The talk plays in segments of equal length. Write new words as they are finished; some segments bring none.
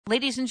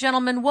Ladies and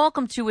gentlemen,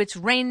 welcome to It's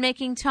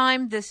Rainmaking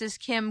Time. This is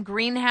Kim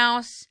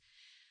Greenhouse.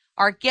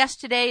 Our guest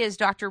today is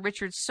Dr.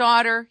 Richard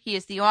Sauder. He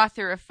is the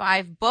author of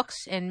 5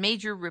 books and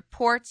major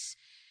reports.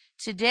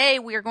 Today,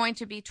 we are going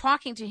to be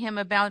talking to him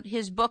about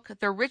his book,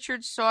 The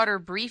Richard Sauder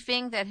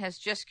Briefing, that has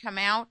just come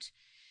out.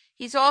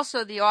 He's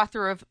also the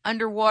author of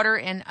Underwater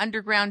and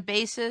Underground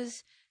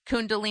Bases,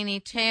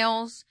 Kundalini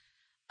Tales,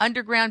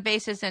 Underground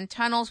Bases and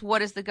Tunnels,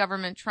 What is the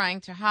Government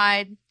Trying to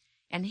Hide?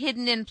 And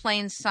Hidden in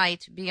Plain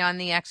Sight, Beyond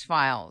the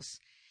X-Files.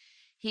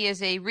 He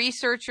is a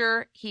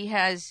researcher. He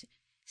has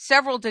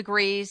several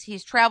degrees.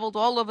 He's traveled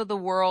all over the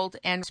world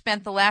and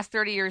spent the last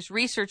 30 years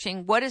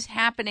researching what is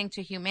happening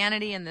to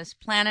humanity in this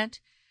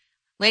planet.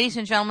 Ladies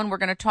and gentlemen, we're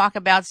going to talk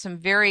about some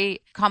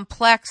very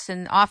complex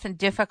and often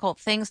difficult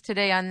things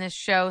today on this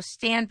show.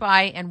 Stand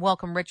by and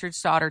welcome Richard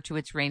Sauder to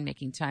It's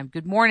Rainmaking Time.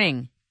 Good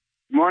morning.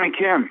 Good morning,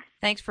 Kim.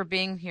 Thanks for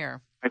being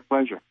here. My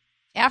pleasure.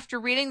 After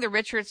reading the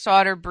Richard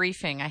Sauder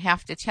Briefing, I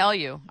have to tell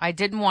you, I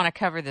didn't want to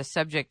cover this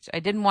subject. I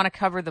didn't want to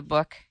cover the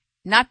book,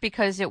 not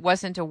because it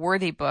wasn't a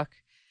worthy book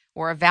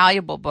or a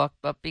valuable book,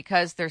 but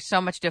because there's so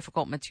much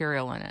difficult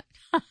material in it.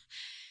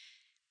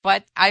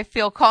 But I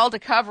feel called to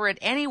cover it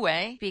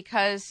anyway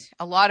because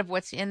a lot of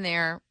what's in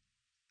there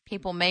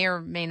people may or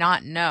may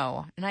not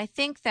know. And I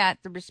think that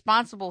the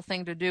responsible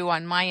thing to do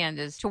on my end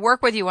is to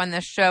work with you on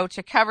this show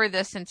to cover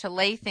this and to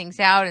lay things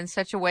out in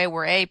such a way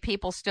where, A,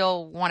 people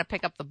still want to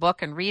pick up the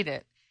book and read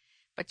it,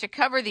 but to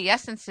cover the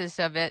essences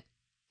of it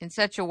in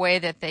such a way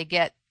that they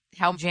get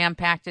how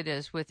jam-packed it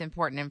is with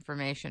important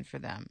information for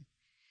them.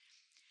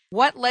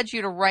 What led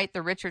you to write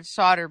the Richard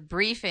Sauder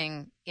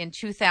Briefing in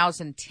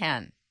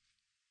 2010?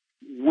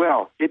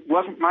 Well, it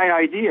wasn't my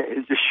idea,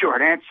 is the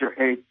short answer.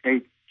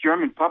 A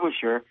German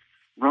publisher,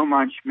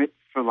 Roman Schmidt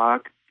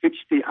Verlag,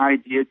 pitched the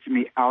idea to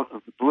me out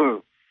of the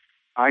blue.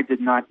 I did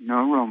not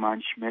know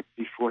Roman Schmidt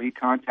before he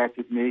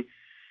contacted me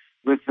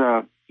with,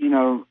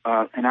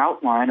 an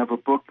outline of a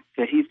book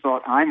that he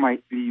thought I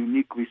might be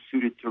uniquely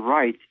suited to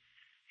write.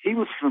 He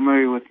was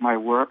familiar with my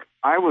work.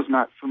 I was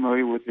not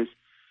familiar with his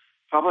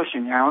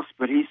publishing house,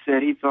 but he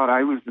said he thought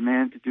I was the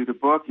man to do the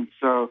book, and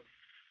so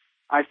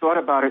I thought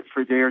about it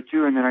for a day or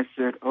two, and then I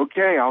said,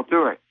 okay, I'll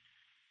do it.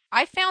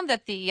 I found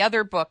that the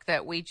other book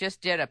that we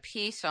just did a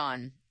piece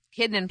on,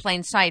 Hidden in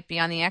Plain Sight,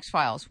 Beyond the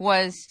X-Files,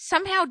 was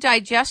somehow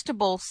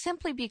digestible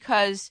simply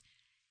because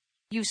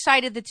you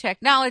cited the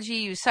technology,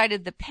 you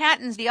cited the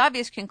patents. The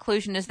obvious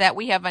conclusion is that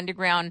we have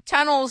underground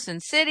tunnels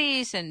and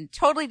cities and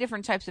totally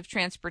different types of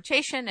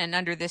transportation, and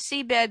under the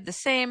seabed, the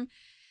same.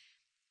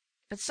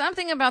 But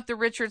something about the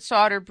Richard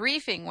Sauder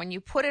Briefing, when you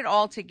put it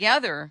all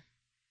together,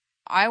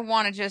 I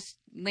want to just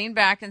lean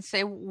back and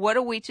say, what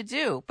are we to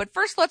do? But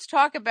first, let's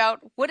talk about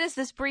what is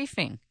this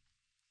briefing?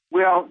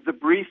 Well, the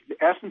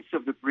essence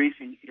of the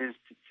briefing is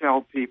to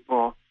tell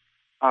people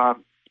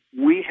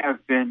we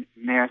have been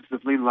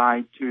massively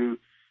lied to.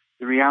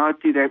 The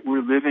reality that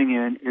we're living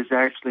in is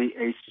actually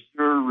a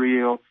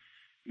surreal,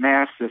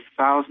 massive,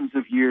 thousands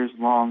of years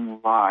long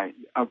lie,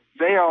 a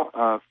veil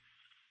of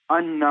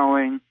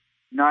unknowing,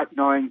 not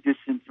knowing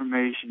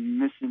disinformation,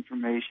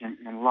 misinformation,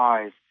 and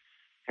lies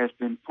has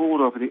been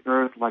pulled over the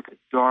earth like a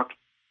dark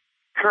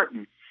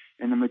curtain,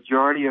 and the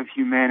majority of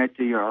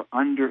humanity are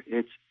under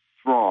its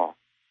thrall.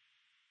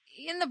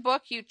 In the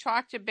book, you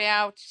talked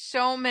about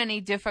so many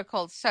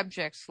difficult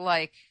subjects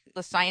like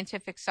the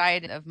scientific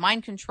side of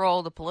mind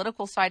control, the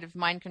political side of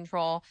mind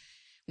control,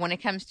 when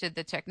it comes to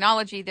the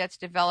technology that's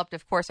developed.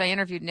 Of course, I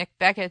interviewed Nick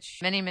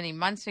Bekich many, many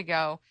months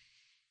ago.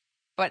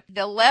 But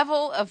the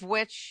level of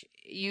which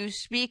you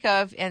speak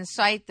of and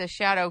cite the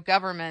shadow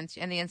government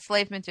and the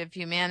enslavement of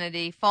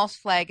humanity, false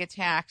flag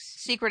attacks,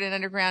 secret and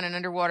underground and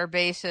underwater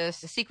bases,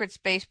 the secret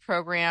space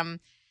program,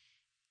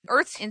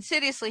 Earth's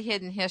insidiously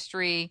hidden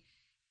history,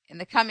 and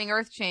the coming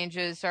Earth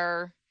changes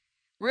are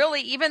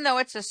really, even though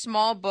it's a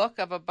small book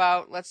of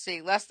about, less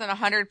than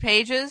 100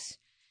 pages,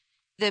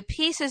 the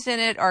pieces in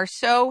it are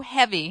so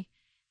heavy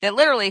that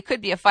literally it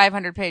could be a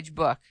 500-page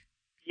book.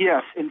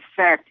 Yes, in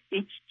fact,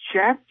 each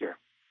chapter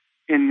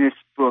in this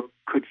book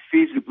could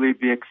feasibly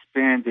be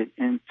expanded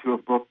into a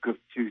book of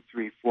 200,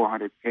 300,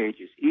 400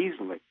 pages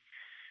easily.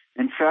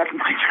 In fact,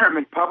 my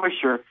German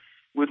publisher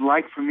would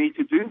like for me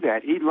to do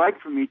that. He'd like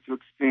for me to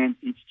expand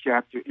each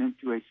chapter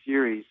into a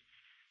series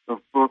of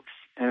books,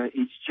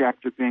 each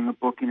chapter being a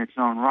book in its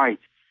own right.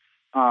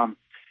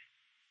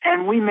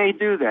 And we may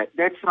do that.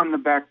 That's on the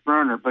back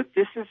burner. But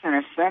this is, in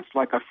a sense,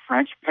 like a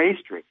French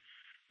pastry,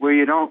 where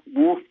you don't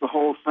wolf the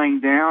whole thing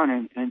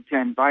down in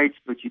 10 bites,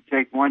 but you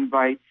take one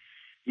bite,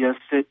 you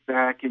sit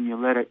back, and you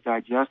let it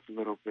digest a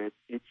little bit.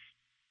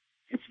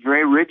 It's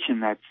very rich in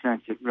that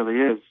sense. It really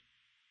is.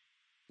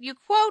 You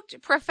quote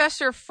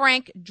Professor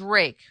Frank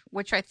Drake,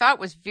 which I thought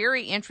was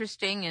very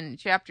interesting in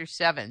Chapter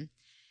 7.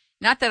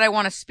 Not that I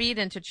want to speed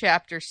into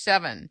Chapter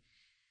 7.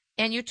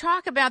 And you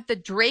talk about the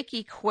Drake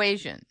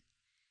equation.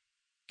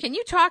 Can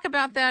you talk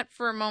about that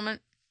for a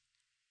moment?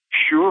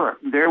 Sure.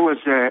 There was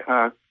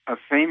a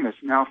famous,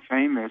 now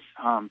famous,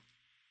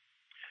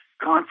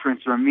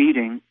 conference or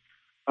meeting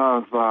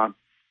of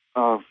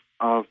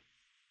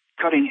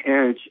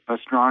cutting-edge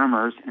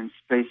astronomers and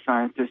space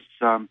scientists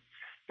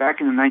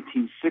back in the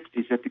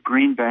 1960s at the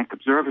Green Bank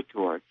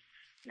Observatory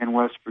in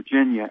West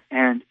Virginia.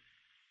 And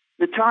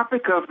the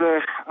topic of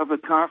the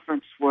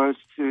conference was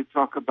to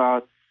talk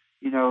about,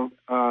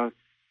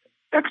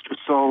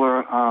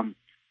 extrasolar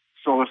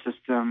solar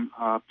system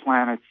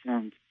planets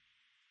and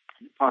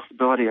the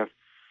possibility of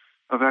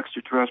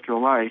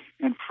extraterrestrial life.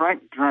 And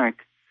Frank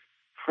Drake,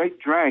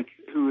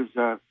 who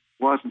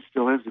was and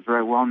still is a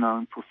very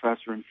well-known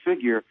professor and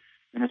figure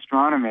in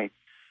astronomy,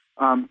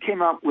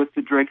 came up with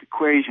the Drake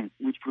equation,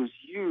 which was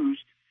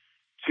used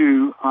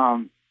to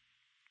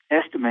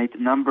estimate the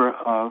number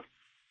of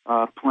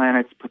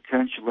planets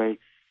potentially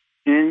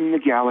in the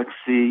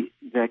galaxy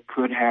that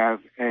could have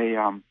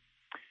a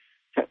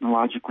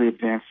technologically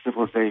advanced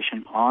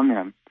civilization on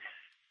them.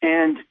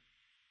 And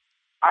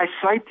I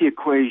cite the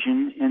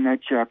equation in that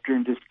chapter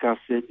and discuss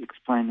it,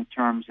 explain the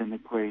terms in the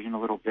equation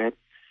a little bit,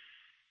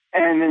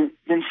 and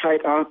then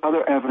cite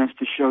other evidence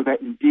to show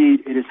that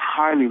indeed it is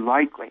highly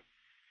likely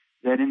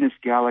that in this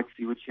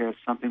galaxy, which has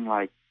something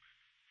like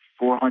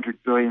 400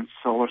 billion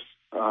solar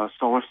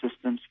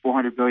systems,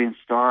 400 billion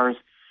stars,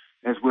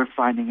 as we're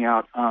finding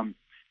out,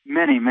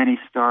 many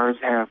stars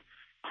have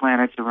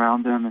planets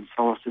around them and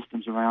solar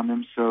systems around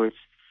them. So it's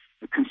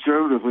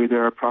conservatively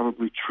there are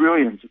probably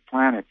trillions of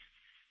planets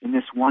in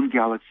this one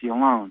galaxy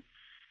alone.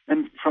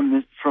 And from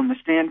the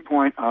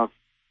standpoint of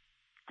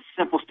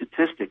simple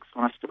statistics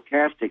on a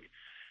stochastic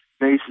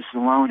basis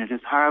alone, it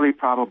is highly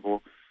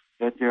probable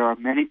that there are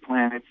many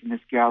planets in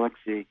this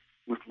galaxy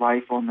with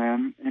life on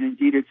them, and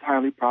indeed it's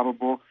highly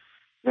probable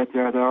that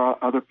there are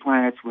other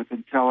planets with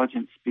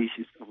intelligent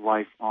species of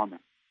life on them.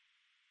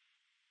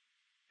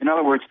 In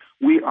other words,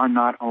 we are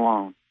not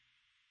alone.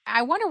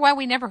 I wonder why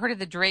we never heard of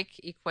the Drake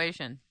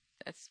equation.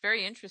 That's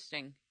very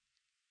interesting.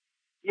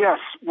 Yes,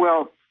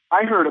 well,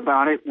 I heard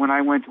about it when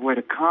I went away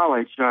to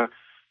college.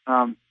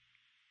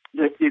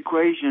 The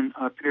equation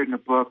appeared in a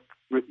book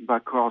written by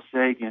Carl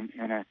Sagan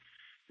and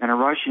a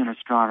Russian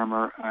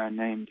astronomer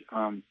named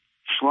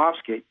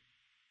Shklovsky,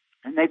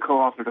 and they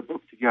co-authored a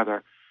book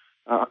together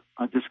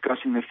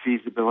discussing the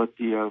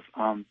feasibility of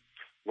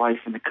life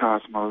in the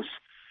cosmos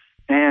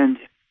and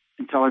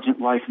intelligent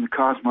life in the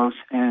cosmos,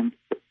 and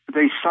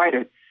they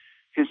cited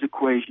his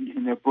equation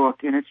in their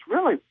book, and it's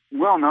really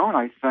well known,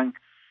 I think,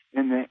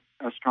 in the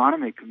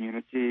astronomy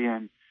community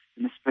and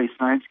in the space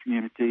science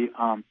community.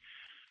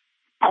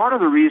 Part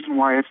of the reason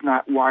why it's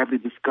not widely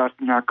discussed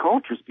in our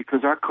culture is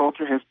because our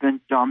culture has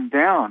been dumbed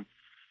down.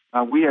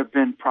 We have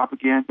been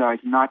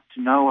propagandized not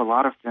to know a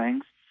lot of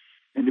things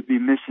and to be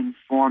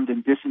misinformed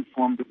and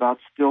disinformed about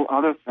still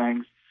other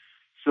things,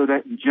 so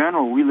that in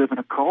general we live in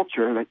a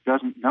culture that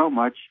doesn't know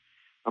much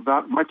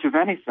about much of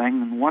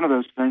anything. And one of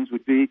those things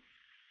would be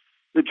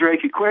the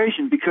Drake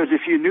equation, because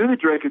if you knew the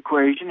Drake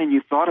equation and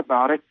you thought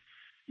about it,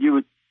 you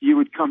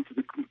would come to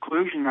the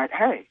conclusion that,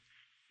 hey,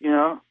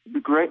 the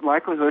great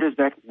likelihood is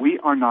that we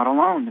are not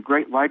alone. The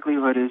great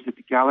likelihood is that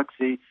the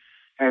galaxy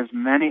has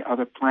many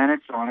other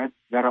planets on it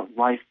that are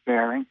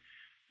life-bearing,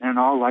 and in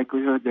all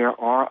likelihood there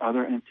are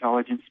other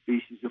intelligent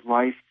species of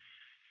life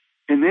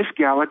in this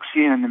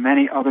galaxy and in the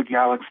many other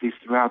galaxies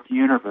throughout the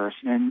universe.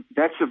 And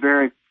that's a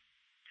very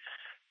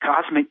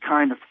cosmic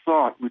kind of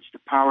thought, which the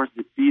powers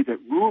that be that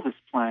rule this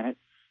planet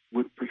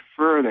would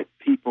prefer that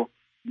people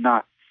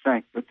not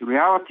think. But the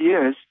reality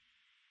is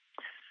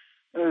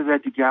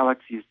that the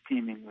galaxy is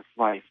teeming with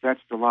life. That's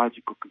the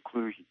logical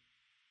conclusion.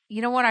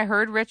 You know what I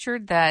heard,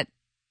 Richard? That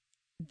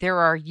there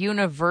are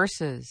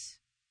universes.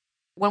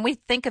 When we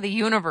think of the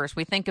universe,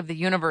 we think of the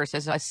universe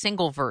as a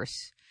single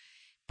verse,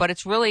 but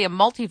it's really a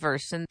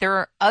multiverse, and there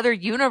are other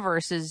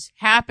universes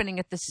happening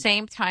at the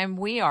same time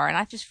we are, and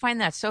I just find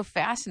that so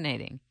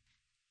fascinating.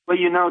 Well,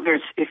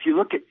 if you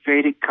look at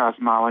Vedic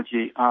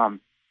cosmology, and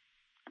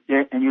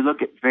you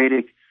look at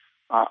Vedic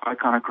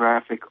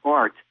iconographic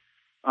art,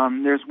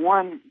 there's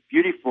one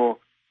beautiful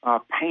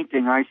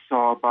painting I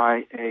saw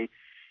by a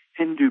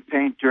Hindu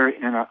painter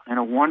in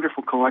a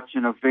wonderful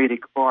collection of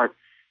Vedic art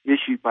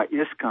issued by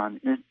ISKCON,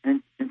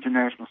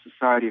 International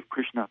Society of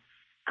Krishna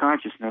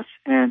Consciousness.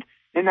 And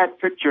in that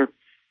picture,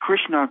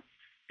 Krishna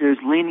is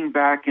leaning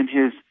back in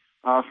his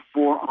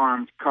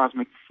four-armed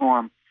cosmic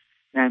form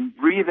and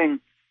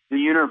breathing the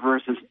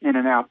universes in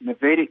and out. In the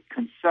Vedic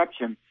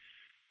conception,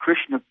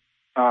 Krishna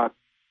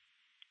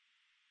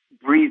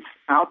breathes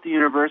out the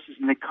universes,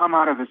 and they come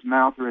out of his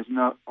mouth or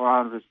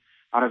out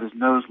of his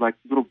nose like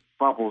little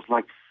bubbles,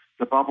 like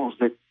the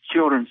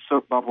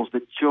soap bubbles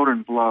that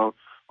children blow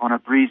on a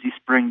breezy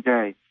spring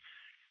day.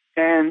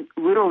 And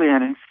literally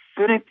an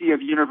infinity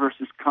of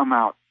universes come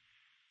out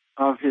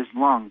of his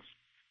lungs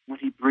when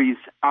he breathes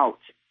out.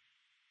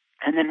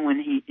 And then when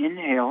he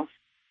inhales,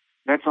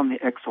 that's on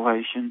the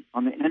exhalation.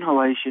 On the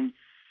inhalation,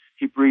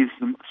 he breathes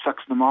them,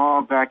 sucks them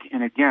all back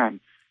in again.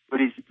 But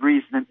he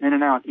breathes them in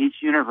and out. Each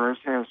universe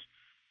has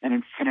an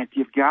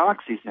infinity of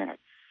galaxies in it.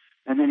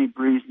 And then he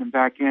breathes them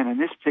back in. And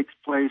this takes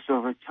place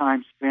over a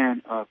time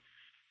span of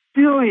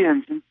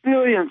billions and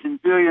billions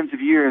and billions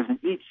of years.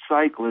 And each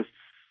cycle is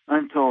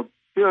untold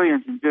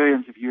billions and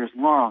billions of years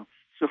long.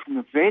 So from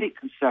the Vedic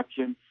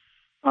conception,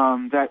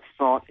 that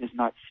thought is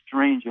not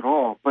strange at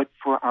all. But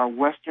for our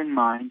Western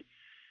mind,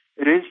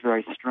 it is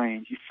very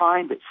strange. You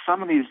find that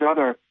some of these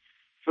other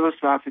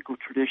philosophical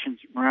traditions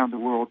around the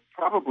world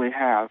probably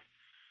have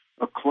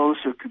a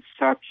closer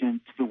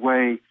conception to the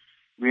way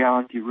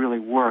reality really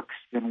works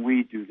than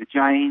we do. The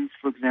Jains,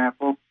 for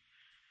example,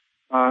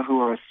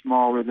 who are a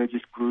small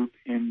religious group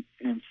in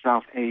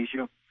South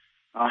Asia,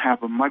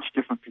 have a much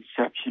different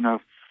conception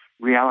of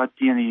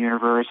reality in the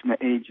universe and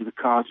the age of the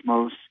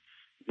cosmos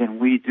than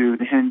we do.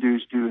 The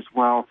Hindus do as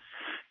well.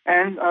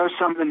 And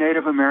some of the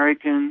Native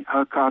American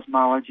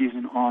cosmologies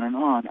and on and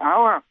on.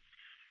 Our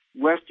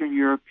Western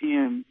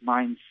European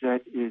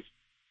mindset is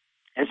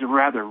a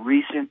rather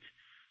recent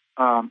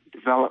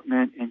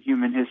development in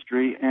human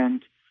history,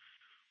 and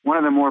one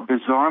of the more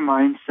bizarre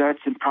mindsets,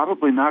 and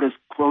probably not as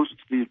close to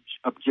the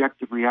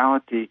objective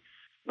reality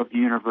of the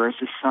universe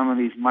as some of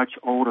these much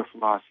older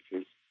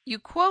philosophies. You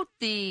quote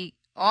the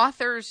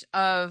authors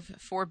of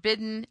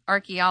Forbidden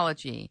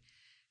Archaeology,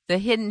 The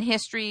Hidden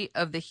History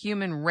of the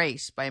Human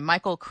Race by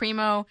Michael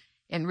Cremo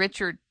and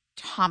Richard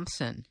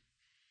Thompson.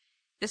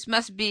 This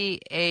must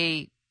be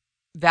a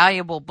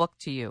valuable book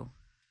to you.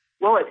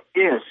 Well, it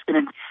is. And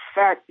in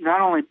fact, not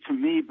only to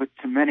me, but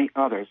to many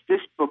others.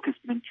 This book has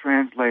been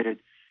translated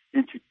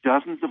into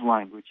dozens of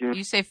languages.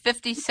 You say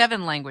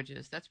 57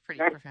 languages. That's pretty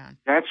profound.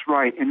 That's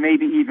right, and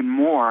maybe even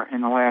more in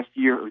the last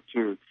year or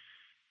two.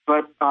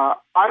 But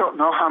I don't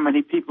know how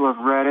many people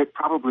have read it,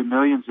 probably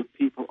millions of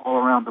people all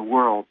around the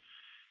world.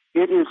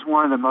 It is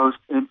one of the most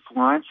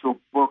influential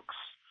books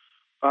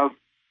of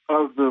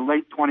the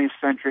late 20th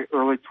century,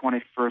 early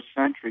 21st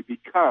century,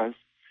 because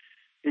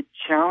it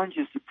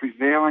challenges the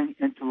prevailing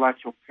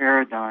intellectual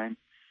paradigm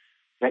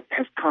that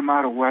has come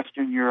out of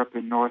Western Europe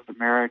and North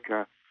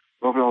America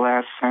over the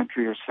last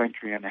century or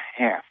century and a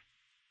half,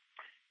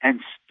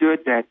 and stood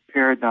that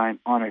paradigm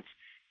on its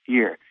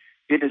ear.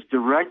 It is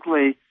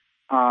directly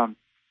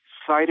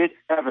cited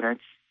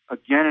evidence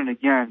again and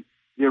again.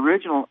 The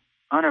original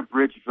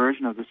unabridged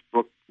version of this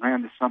book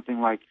ran to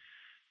something like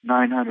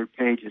 900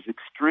 pages,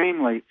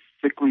 extremely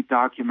thickly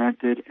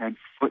documented and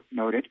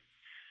footnoted.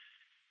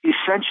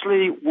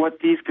 Essentially, what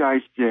these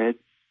guys did,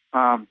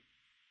 Michael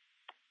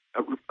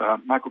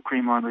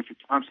Cremo and Richard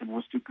Thompson,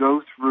 was to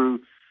go through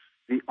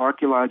the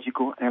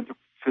archaeological,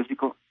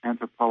 physical,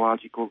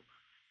 anthropological,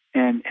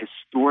 and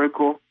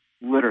historical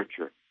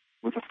literature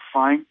with a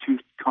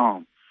fine-toothed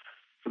comb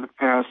for the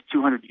past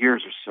 200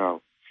 years or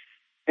so,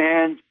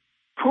 and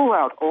pull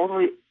out all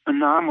the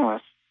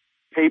anomalous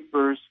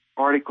papers,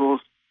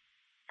 articles,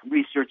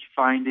 research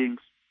findings,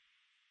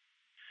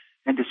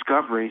 and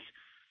discoveries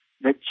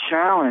that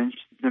challenged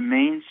the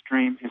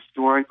mainstream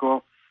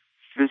historical,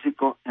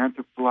 physical,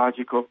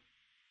 anthropological,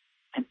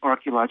 and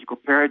archaeological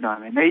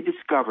paradigm. And they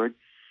discovered,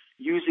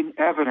 using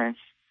evidence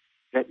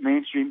that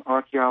mainstream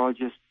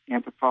archaeologists,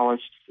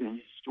 anthropologists, and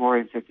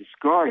historians have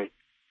discarded,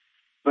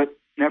 but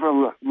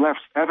nevertheless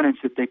evidence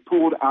that they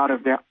pulled out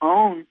of their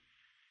own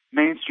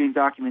mainstream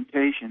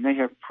documentation, they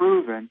have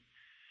proven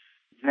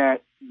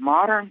that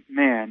modern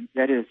man,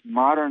 that is,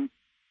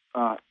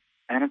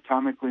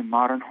 anatomically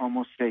modern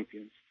Homo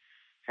sapiens,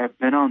 have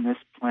been on this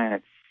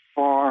planet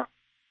far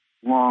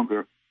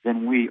longer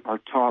than we are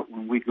taught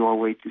when we go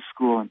away to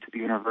school and to the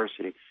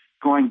university,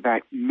 going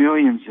back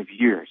millions of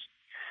years.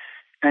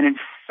 And in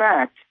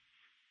fact,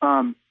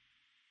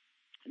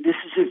 this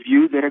is a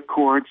view that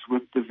accords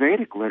with the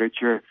Vedic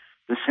literature,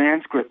 the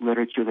Sanskrit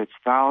literature that's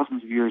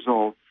thousands of years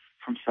old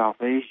from South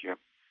Asia.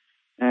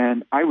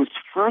 And I was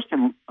first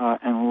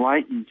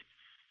enlightened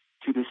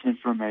to this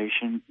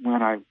information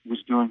when I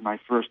was doing my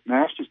first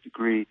master's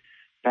degree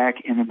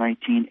back in the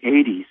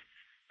 1980s.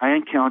 I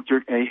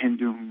encountered a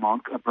Hindu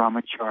monk, a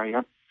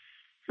brahmacharya,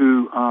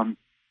 who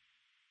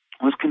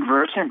was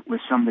conversant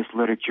with some of this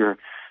literature.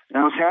 And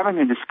I was having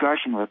a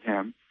discussion with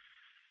him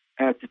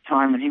at the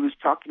time, and he was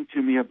talking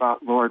to me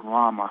about Lord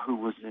Rama, who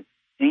was an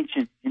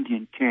ancient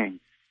Indian king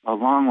a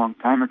long, long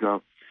time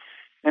ago.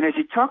 And as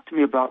he talked to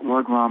me about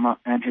Lord Rama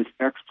and his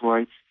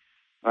exploits,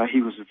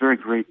 he was a very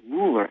great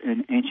ruler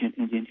in ancient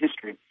Indian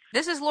history.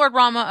 This is Lord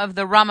Rama of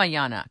the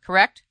Ramayana,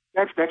 correct?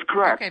 That's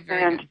correct. Okay,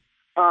 very good.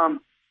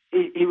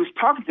 He was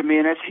talking to me,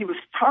 and as he was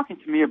talking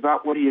to me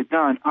about what he had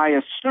done, I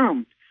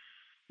assumed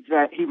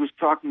that he was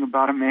talking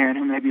about a man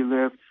who maybe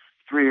lived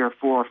 3,000 or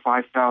 4,000 or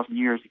 5,000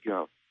 years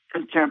ago,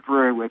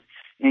 contemporary with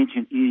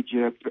ancient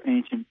Egypt or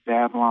ancient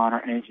Babylon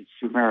or ancient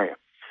Sumeria.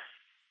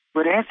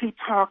 But as he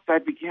talked, I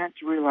began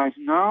to realize,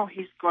 no,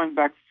 he's going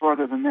back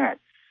further than that.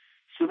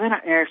 So then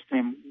I asked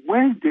him,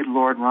 when did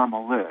Lord Rama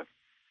live?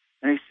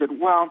 And he said,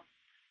 well,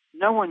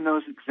 no one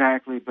knows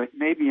exactly, but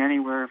maybe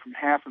anywhere from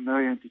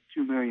 500,000 to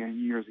 2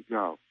 million years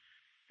ago.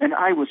 And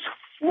I was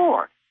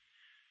floored.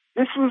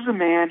 This was a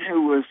man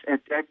who was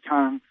at that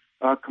time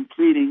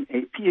completing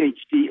a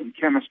PhD in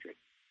chemistry,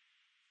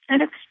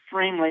 an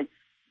extremely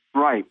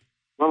bright,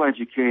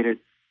 well-educated,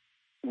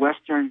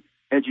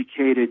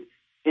 Western-educated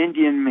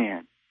Indian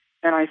man.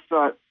 And I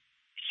thought,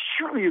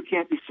 surely you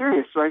can't be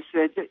serious. So I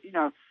said, you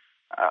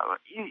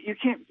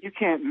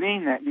can't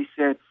mean that. And he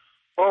said,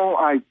 oh,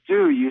 I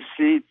do. You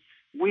see,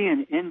 we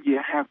in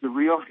India have the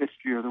real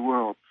history of the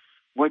world.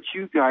 What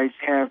you guys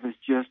have is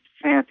just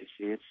fantasy.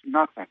 It's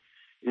nothing.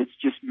 It's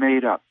just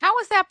made up. How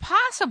is that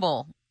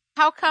possible?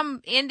 How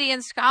come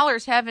Indian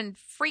scholars haven't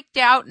freaked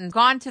out and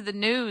gone to the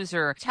news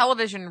or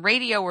television,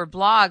 radio, or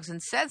blogs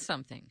and said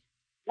something?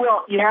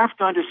 Well, you have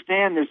to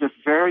understand there's a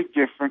very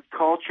different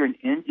culture in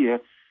India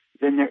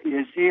than there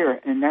is here,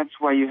 and that's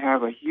why you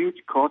have a huge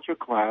culture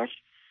clash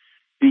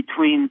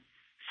between,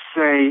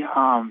 say,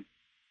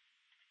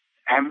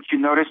 haven't you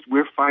noticed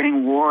we're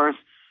fighting wars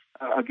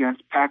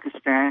against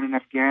Pakistan and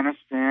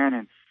Afghanistan,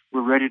 and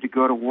we're ready to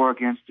go to war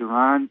against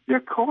Iran? Their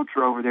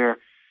culture over there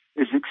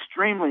is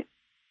extremely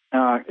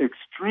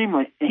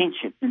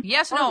ancient.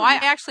 Yes, no, I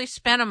actually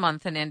spent a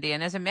month in India,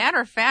 and as a matter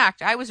of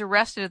fact, I was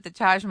arrested at the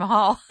Taj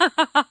Mahal.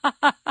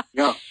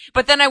 Yeah.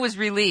 But then I was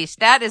released.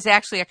 That is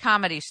actually a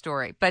comedy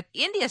story. But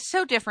India is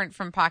so different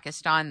from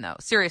Pakistan, though.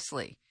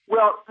 Seriously.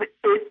 Well,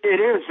 it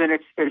is, and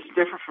it's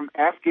different from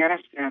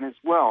Afghanistan as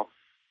well.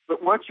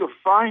 But what you'll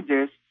find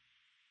is,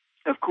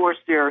 of course,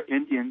 there are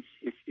Indians.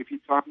 If you're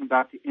talking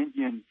about the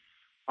Indian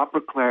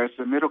upper class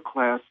or middle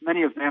class,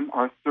 many of them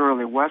are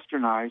thoroughly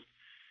westernized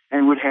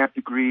and would have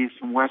degrees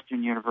from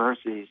Western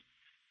universities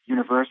in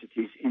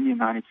the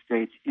United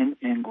States, in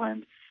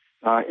England,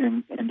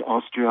 in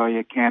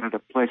Australia, Canada,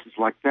 places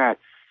like that.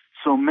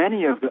 So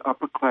many of the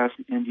upper class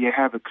in India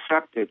have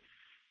accepted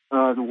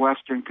the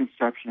Western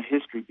conception of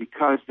history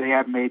because they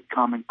have made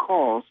common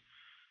calls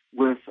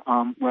with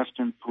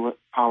Western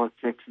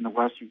politics and the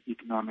Western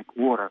economic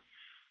order.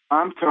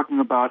 I'm talking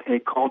about a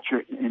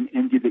culture in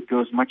India that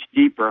goes much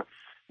deeper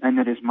and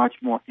that is much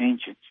more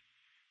ancient.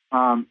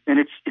 And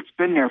it's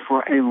been there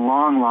for a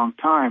long, long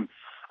time.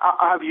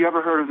 Have you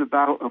ever heard of the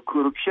Battle of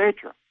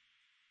Kurukshetra?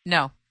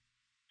 No.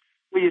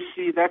 Well, you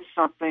see, that's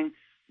something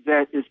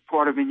that is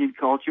part of Indian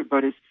culture,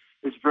 but is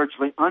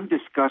virtually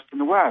undiscussed in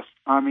the West.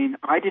 I mean,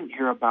 I didn't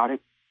hear about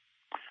it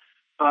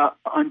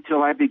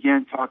until I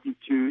began talking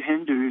to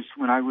Hindus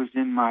when I was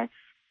in my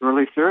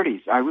early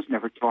 30s. I was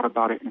never taught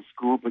about it in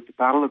school, but the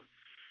Battle of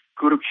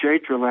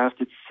Kurukshetra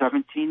lasted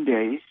 17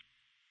 days,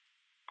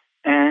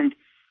 and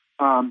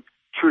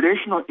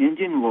traditional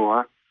Indian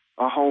lore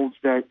holds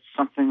that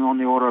something on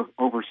the order of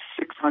over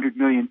 600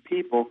 million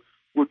people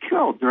were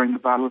killed during the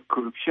Battle of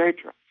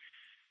Kurukshetra.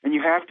 And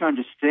you have to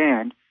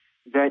understand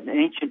that in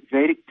ancient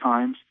Vedic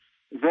times,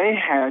 they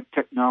had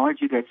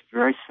technology that's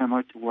very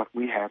similar to what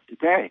we have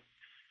today.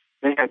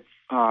 They had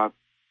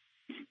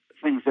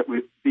things that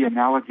would be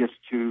analogous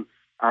to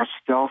our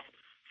stealth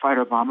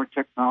fighter bomber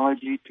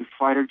technology, to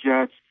fighter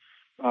jets,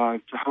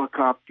 to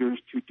helicopters,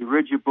 to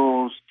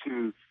dirigibles,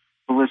 to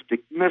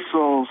ballistic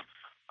missiles,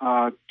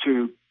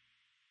 to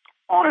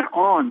on and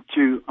on,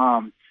 to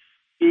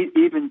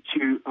even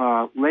to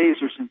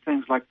lasers and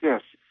things like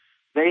this.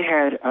 They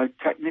had a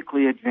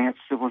technically advanced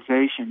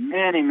civilization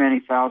many, many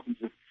thousands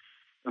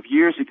of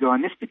years ago,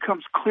 and this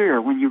becomes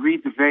clear when you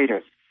read the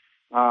Vedas.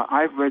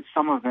 I've read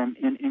some of them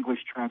in English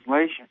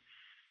translation,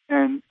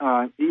 and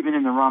even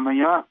in the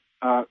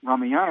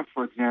Ramayana,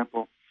 for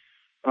example,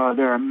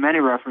 there are many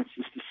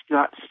references to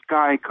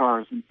sky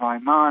cars and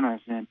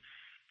Vimanas and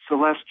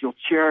celestial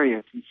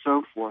chariots and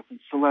so forth, and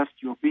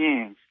celestial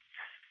beings.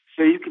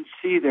 So you can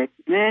see that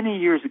many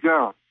years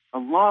ago, a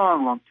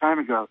long, long time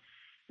ago,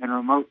 in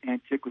remote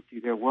antiquity,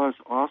 there was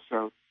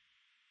also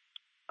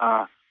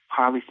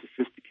highly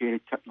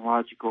sophisticated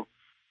technological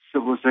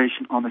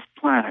civilization on this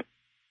planet.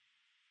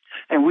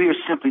 And we are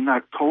simply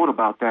not told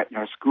about that in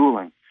our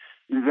schooling.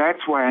 And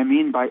that's why I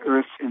mean by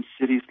Earth's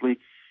insidiously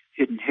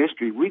hidden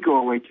history. We go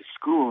away to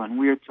school and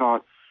we are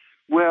taught,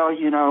 well,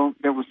 you know,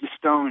 there was the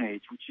Stone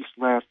Age, which just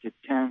lasted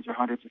tens or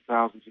hundreds of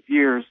thousands of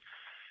years.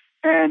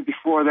 And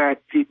before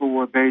that, people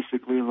were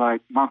basically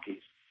like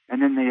monkeys.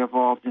 And then they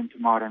evolved into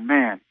modern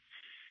man.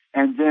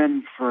 And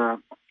then for,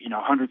 you know,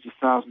 hundreds of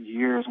thousands of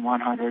years,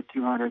 100,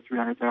 200,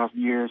 300,000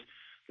 years,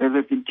 they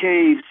lived in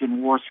caves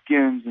and wore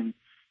skins and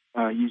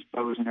used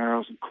bows and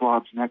arrows and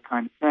clubs and that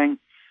kind of thing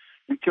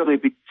until they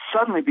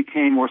suddenly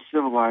became more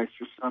civilized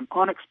for some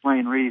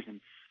unexplained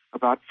reason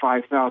about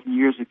 5,000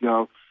 years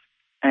ago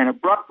and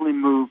abruptly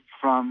moved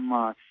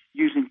from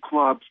using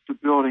clubs to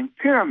building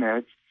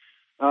pyramids,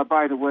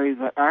 by the way,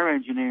 that our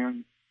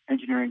engineering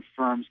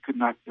firms could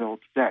not build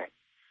today.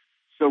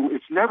 So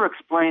it's never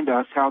explained to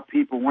us how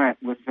people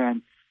went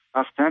within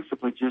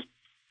ostensibly just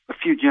a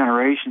few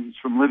generations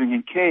from living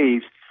in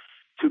caves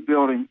to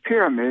building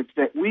pyramids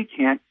that we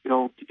can't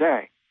build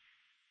today.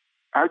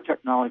 Our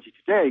technology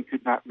today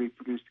could not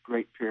reproduce the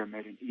Great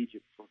Pyramid in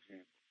Egypt, for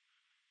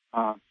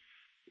example.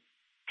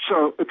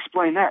 So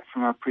explain that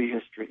from our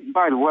prehistory. And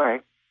by the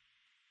way,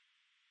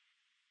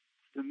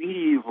 the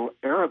medieval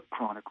Arab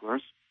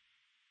chroniclers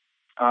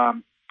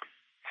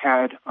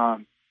had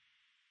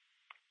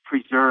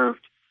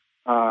preserved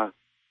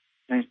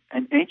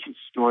an ancient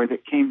story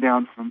that came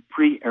down from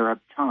pre-Arab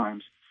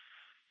times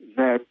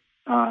that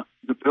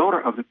the builder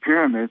of the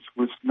pyramids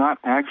was not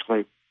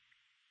actually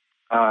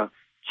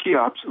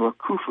Cheops or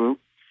Khufu,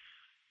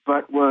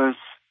 but was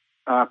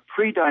a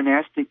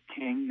pre-dynastic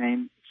king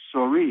named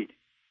Saurid,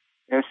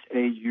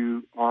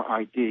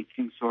 Saurid,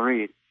 King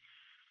Saurid.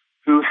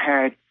 who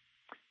had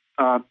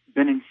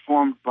been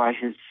informed by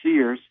his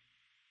seers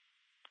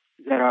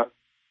that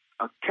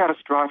a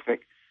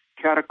catastrophic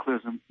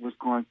cataclysm was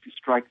going to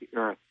strike the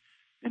earth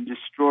and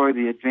destroy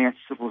the advanced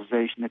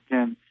civilization that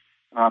then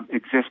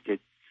existed.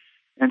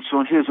 And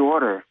so in his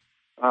order,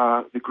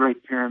 the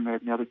Great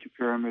Pyramid and the other two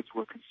pyramids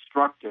were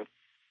constructed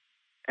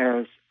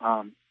as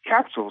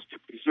capsules to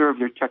preserve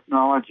their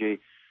technology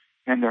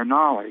and their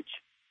knowledge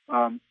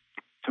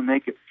to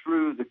make it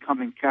through the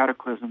coming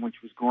cataclysm, which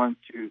was going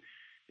to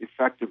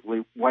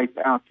effectively wipe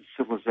out the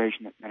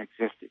civilization that then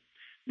existed.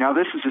 Now,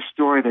 this is a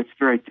story that's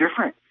very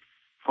different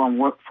from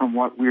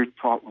what we're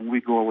taught when we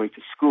go away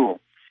to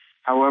school.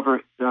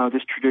 However,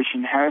 this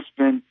tradition has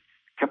been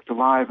kept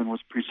alive and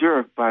was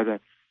preserved by the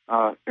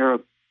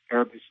Arab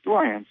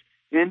historians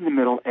in the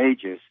Middle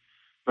Ages,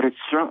 but it's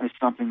certainly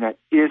something that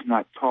is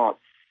not taught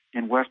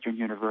in Western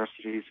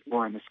universities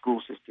or in the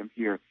school system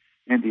here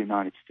in the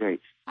United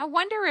States. I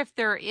wonder if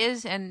there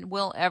is and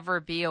will ever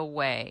be a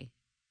way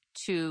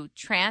to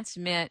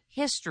transmit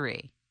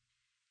history.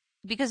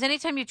 Because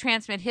anytime you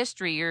transmit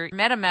history, your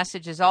meta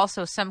message is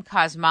also some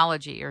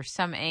cosmology or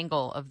some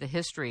angle of the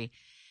history.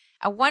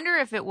 I wonder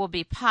if it will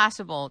be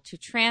possible to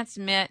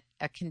transmit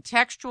a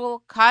contextual,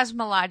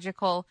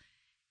 cosmological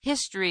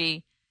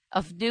history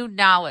of new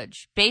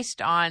knowledge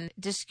based on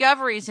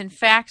discoveries and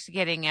facts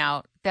getting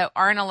out that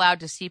aren't allowed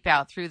to seep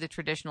out through the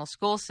traditional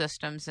school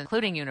systems,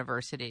 including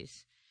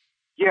universities.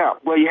 Yeah,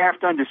 well, you have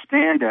to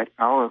understand that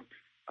our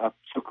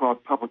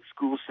so-called public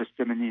school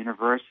system in the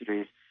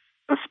universities,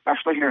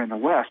 especially here in the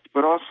West,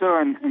 but also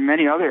in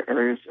many other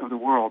areas of the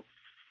world,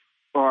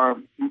 are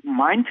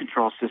mind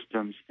control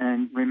systems.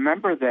 And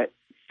remember that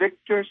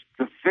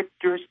the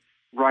victors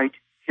write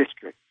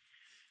history.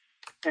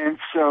 And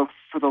so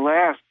for the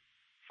last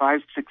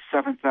 5,000,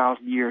 6,000,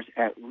 7,000 years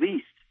at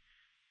least,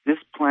 this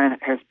planet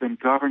has been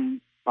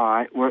governed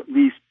by, or at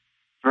least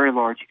very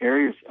large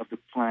areas of the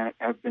planet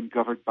have been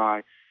governed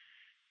by,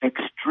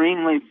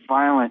 extremely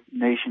violent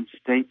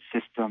nation-state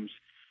systems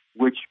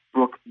which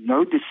brook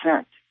no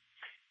dissent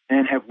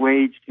and have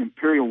waged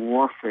imperial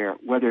warfare,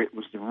 whether it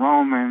was the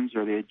Romans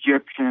or the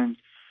Egyptians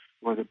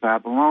or the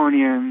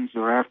Babylonians,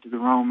 or after the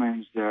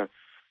Romans, the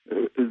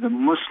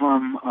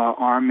Muslim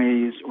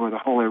armies, or the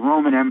Holy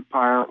Roman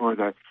Empire, or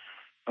the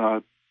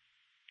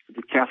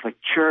Catholic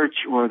Church,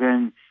 or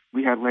then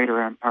we had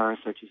later empires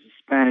such as the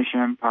Spanish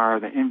Empire,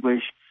 the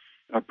English,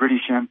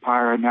 British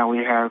Empire, and now we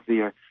have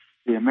the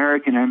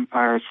American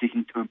Empire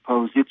seeking to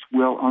impose its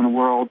will on the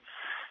world.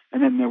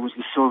 And then there was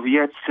the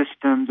Soviet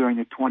system during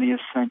the 20th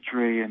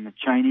century and the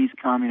Chinese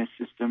communist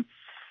system.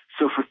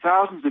 So for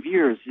thousands of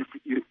years, if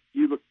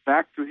you look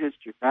back through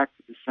history, back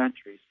through the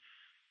centuries,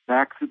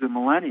 back through the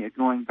millennia,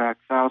 going back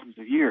thousands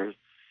of years,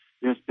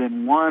 there's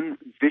been one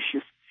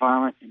vicious,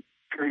 violent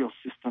imperial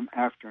system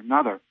after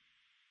another.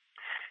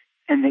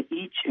 And they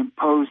each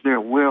impose their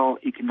will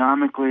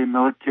economically,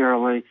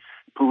 militarily,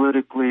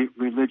 politically,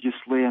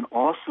 religiously, and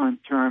also in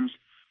terms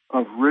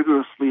of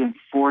rigorously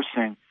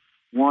enforcing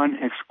one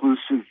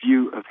exclusive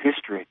view of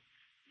history,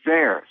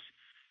 theirs.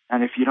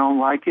 And if you don't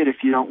like it, if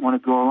you don't want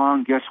to go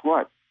along, guess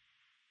what?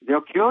 They'll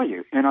kill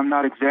you. And I'm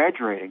not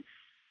exaggerating.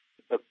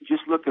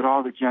 Just look at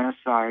all the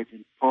genocides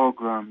and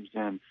pogroms,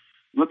 and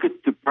look at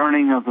the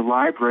burning of the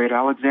library at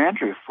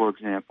Alexandria, for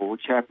example,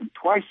 which happened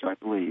twice, I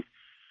believe,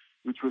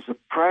 which was a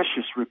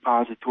precious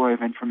repository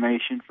of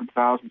information from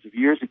thousands of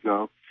years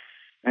ago.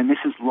 And this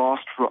is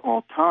lost for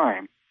all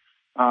time.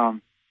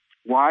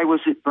 Why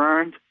was it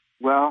burned?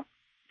 Well,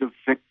 the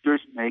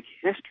victors make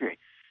history.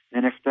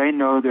 And if they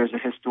know there's a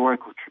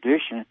historical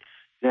tradition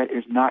that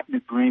is not in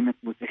agreement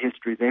with the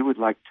history they would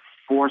like to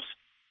force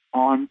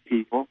on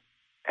people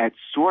at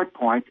sword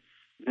point,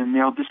 then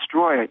they'll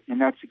destroy it.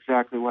 And that's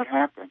exactly what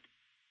happened.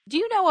 Do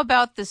you know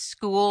about the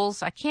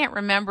schools? I can't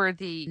remember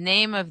the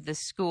name of the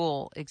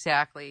school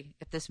exactly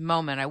at this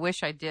moment. I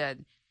wish I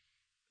did.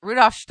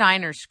 Rudolf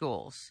Steiner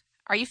schools.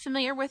 Are you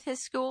familiar with his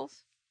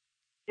schools?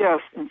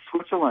 Yes, in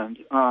Switzerland.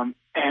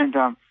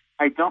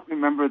 I don't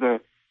remember the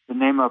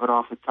name of it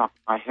off the top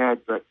of my head,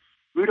 but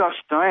Rudolf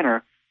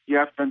Steiner, you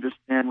have to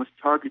understand, was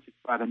targeted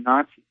by the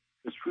Nazis,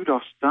 because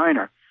Rudolf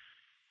Steiner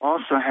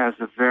also has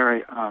a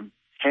very,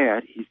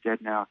 he's dead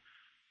now,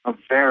 a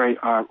very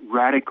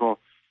radical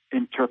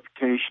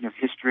interpretation of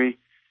history,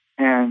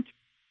 and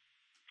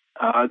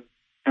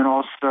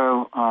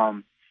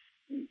also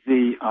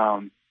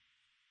the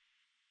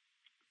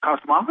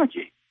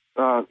cosmology,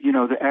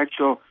 the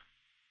actual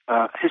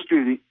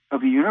history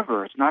of the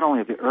universe, not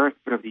only of the Earth,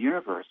 but of the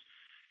universe,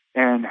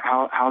 and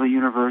how the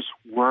universe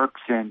works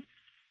and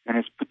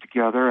is put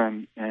together,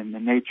 and the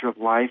nature of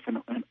life,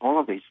 and all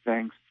of these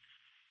things.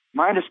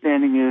 My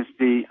understanding is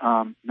the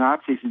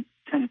Nazis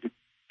intended to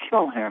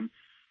kill him,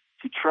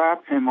 to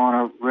trap him on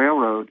a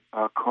railroad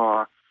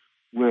car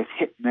with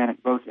hitmen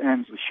at both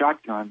ends with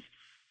shotguns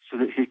so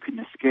that he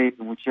couldn't escape,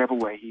 and whichever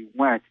way he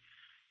went,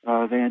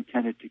 they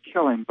intended to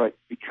kill him. But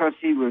because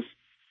he was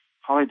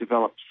highly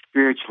developed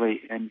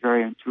spiritually and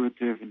very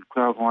intuitive and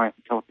clairvoyant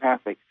and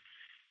telepathic,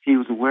 he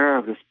was aware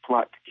of this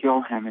plot to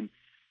kill him and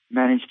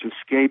managed to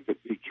escape it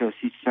because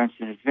he sensed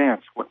in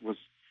advance what was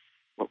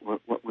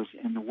what was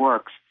in the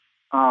works.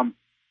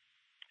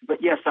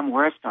 But yes, I'm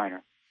aware of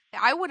Steiner.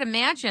 I would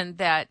imagine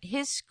that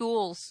his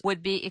schools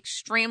would be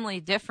extremely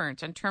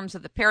different in terms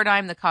of the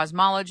paradigm, the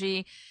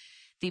cosmology,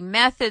 the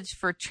methods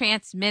for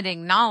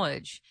transmitting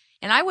knowledge.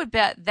 And I would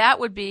bet that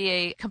would be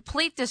a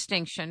complete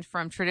distinction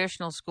from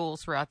traditional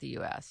schools throughout the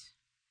U.S.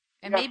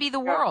 and maybe the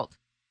world.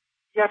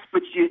 Yes,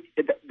 but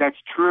that's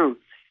true.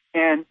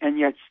 And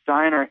yet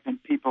Steiner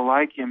and people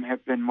like him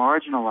have been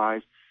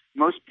marginalized.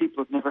 Most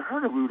people have never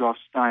heard of Rudolf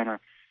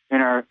Steiner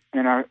in our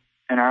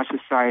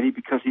society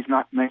because he's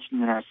not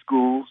mentioned in our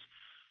schools.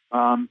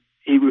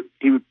 He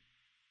would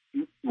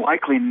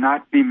likely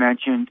not be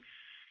mentioned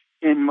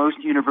in most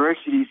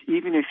universities,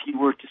 even if you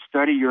were to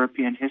study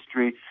European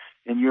history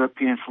and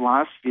European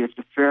philosophy. It's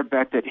a fair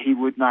bet that he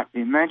would not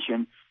be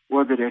mentioned,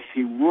 or that if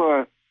he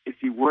were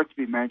to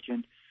be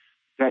mentioned,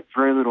 that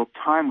very little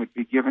time would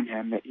be given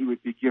him, that he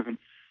would be given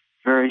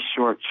very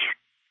short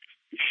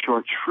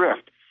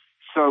shrift.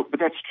 So, but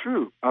that's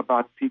true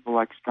about people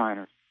like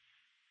Steiner.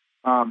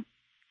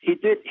 He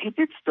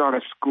did start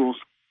a school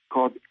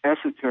called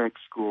Esoteric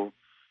School.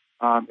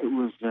 It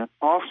was an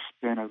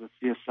offspin of the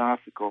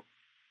Theosophical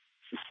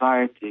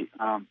Society.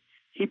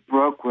 He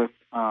broke with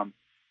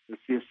the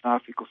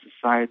Theosophical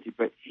Society,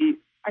 but he,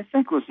 I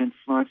think, was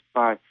influenced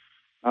by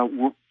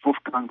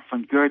Wolfgang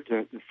von Goethe,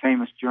 the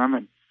famous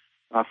German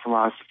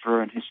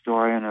philosopher and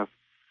historian of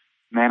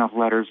man of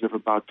letters of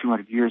about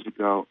 200 years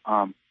ago.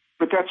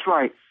 But that's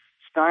right.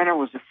 Steiner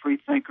was a free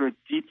thinker, a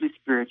deeply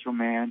spiritual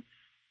man,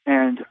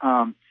 and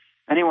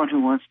anyone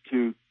who wants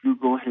to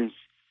Google his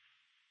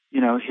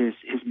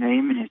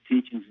name and his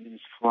teachings and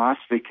his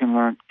philosophy can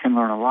learn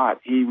a lot.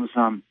 He was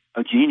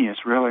a genius,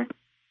 really.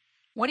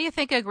 What do you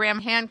think of Graham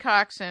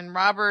Hancock's and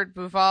Robert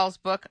Bauval's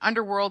book,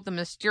 Underworld, The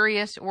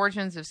Mysterious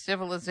Origins of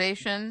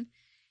Civilization,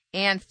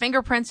 and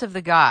Fingerprints of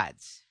the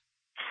Gods?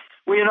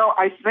 Well,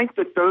 I think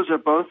that those are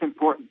both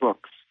important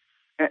books.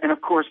 And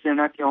of course, they're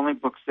not the only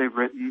books they've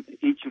written.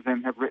 Each of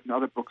them have written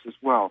other books as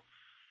well.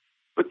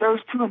 But those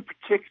two in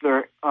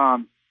particular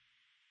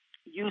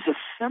use a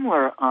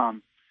similar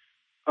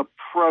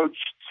approach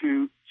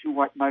to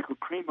what Michael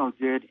Cremo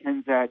did,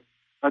 in that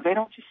they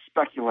don't just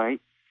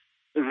speculate.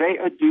 They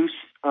adduce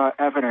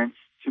evidence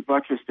to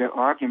buttress their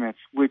arguments,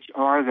 which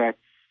are that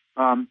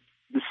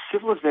the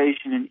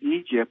civilization in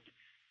Egypt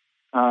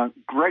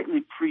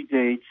greatly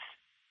predates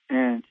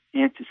and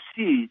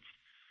antecedes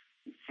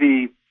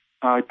the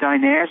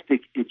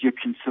dynastic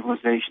Egyptian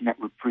civilization that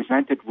we're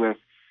presented with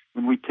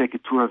when we take a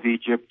tour of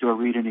Egypt or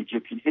read an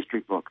Egyptian history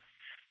book.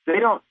 They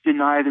don't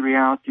deny the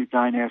reality of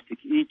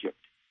dynastic Egypt.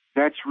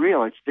 That's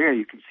real. It's there.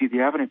 You can see the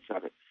evidence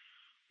of it.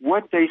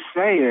 What they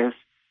say is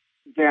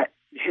that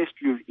the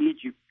history of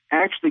Egypt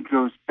actually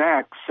goes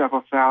back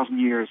several thousand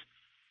years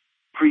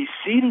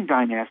preceding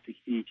dynastic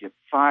Egypt,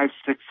 5,000,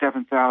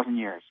 6,000, 7,000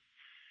 years.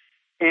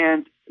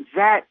 And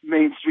that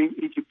mainstream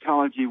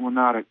Egyptology will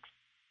not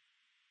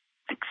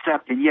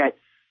accept, and yet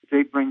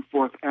they bring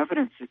forth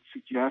evidence that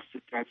suggests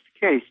that that's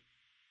the case.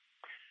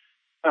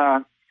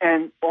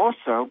 And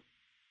also,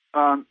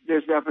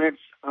 there's evidence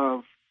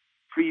of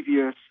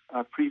previous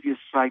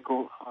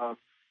cycle of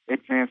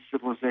advanced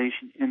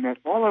civilization, in that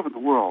all over the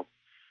world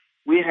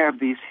we have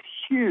these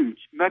huge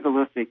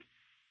megalithic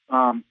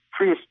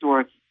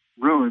prehistoric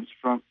ruins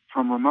from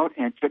remote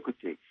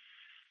antiquity,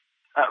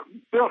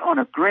 built on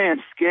a grand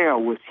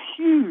scale with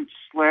huge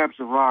slabs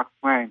of rock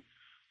weighing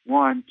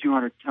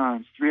 200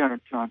 tons,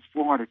 300 tons,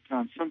 400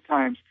 tons,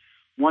 sometimes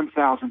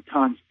 1,000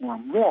 tons or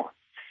more.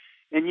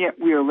 And yet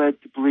we are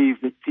led to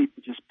believe that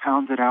people just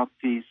pounded out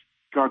these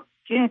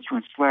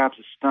gargantuan slabs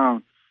of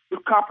stone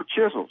with copper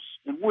chisels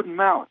and wooden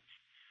mallets,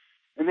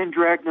 and then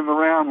dragged them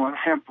around on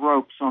hemp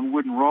ropes on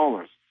wooden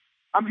rollers.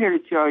 I'm here to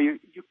tell you,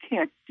 you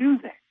can't do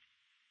that.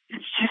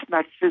 It's just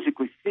not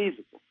physically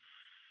feasible.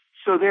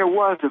 So there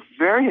was a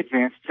very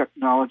advanced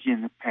technology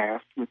in the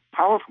past with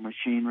powerful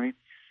machinery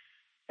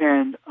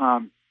and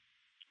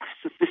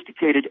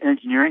sophisticated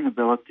engineering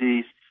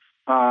abilities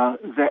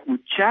that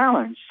would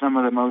challenge some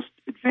of the most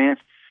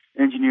advanced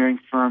engineering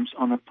firms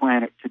on the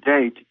planet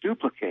today to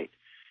duplicate.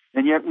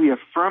 And yet we have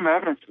firm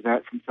evidence of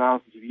that from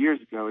thousands of years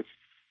ago.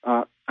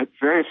 It's at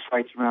various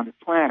sites around the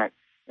planet.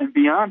 And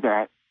beyond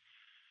that,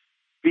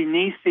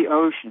 beneath the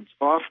oceans,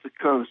 off the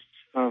coasts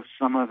of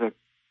some of the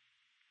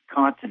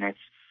continents,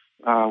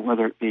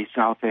 whether it be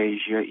South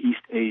Asia,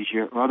 East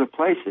Asia, or other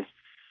places,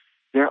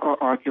 there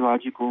are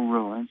archaeological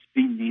ruins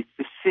beneath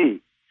the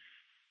sea.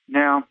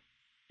 Now,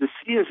 the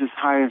sea is as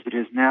high as it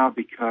is now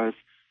because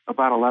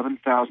about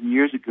 11,000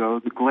 years ago,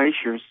 the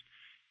glaciers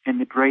and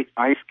the great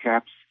ice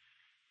caps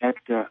at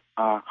the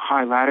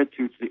high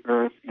latitudes of the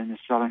Earth in the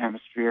southern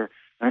hemisphere,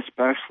 and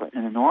especially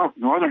in the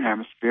northern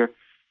hemisphere,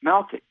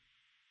 melted.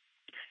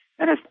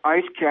 And as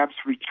ice caps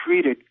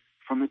retreated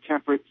from the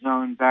temperate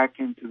zone back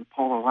into the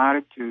polar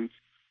latitudes,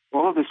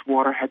 all of this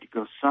water had to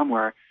go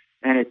somewhere,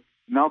 and it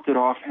melted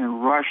off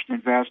and rushed in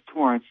vast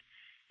torrents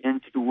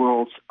into the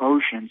world's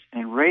oceans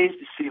and raised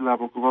the sea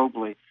level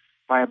globally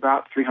by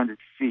about 300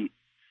 feet.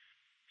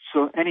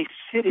 So any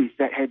cities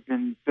that had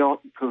been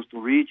built in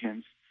coastal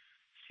regions,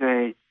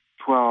 say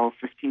 12,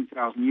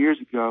 15,000 years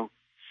ago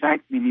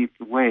sank beneath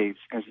the waves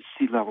as the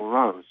sea level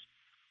rose.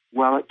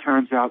 Well, it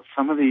turns out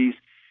some of these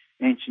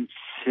ancient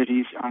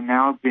cities are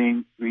now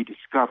being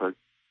rediscovered.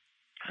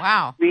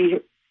 Wow. We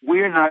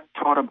are not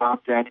taught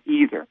about that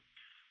either,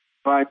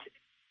 but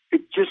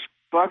it just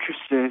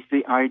buttresses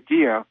the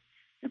idea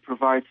and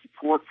provides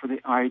support for the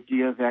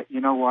idea that,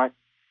 you know what,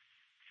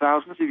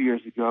 thousands of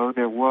years ago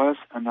there was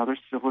another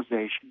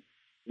civilization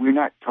we're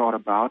not taught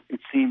about.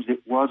 It seems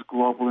it was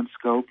global in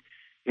scope.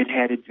 It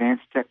had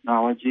advanced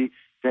technology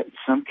that in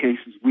some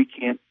cases we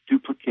can't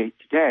duplicate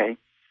today.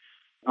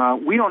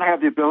 We don't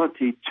have the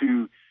ability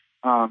to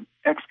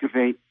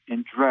excavate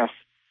and dress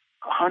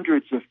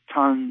hundreds of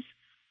tons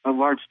of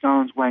large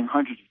stones weighing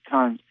hundreds of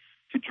tons,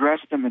 to dress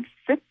them and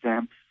fit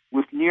them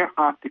with near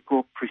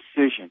optical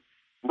precision,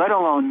 let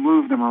alone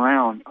move them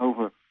around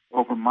over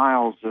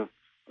miles of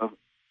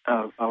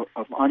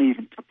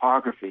uneven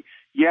topography.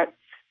 Yet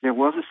there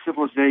was a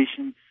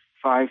civilization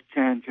 5,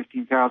 10,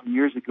 15,000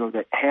 years ago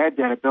that had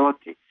that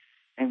ability,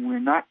 and we're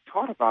not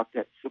taught about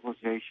that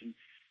civilization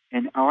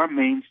in our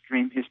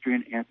mainstream history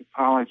and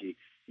anthropology.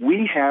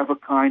 We have a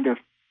kind of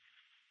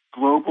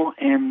global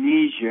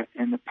amnesia,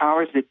 and the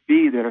powers that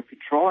be that are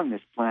controlling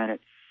this planet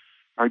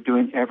are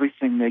doing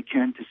everything they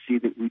can to see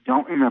that we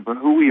don't remember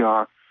who we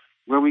are,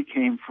 where we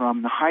came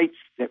from, the heights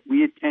that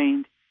we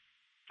attained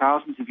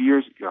thousands of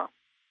years ago.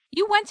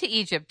 You went to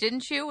Egypt,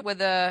 didn't you,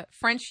 with a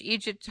French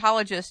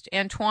Egyptologist,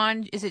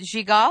 Antoine, is it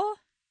Gigal?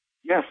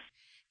 Yes.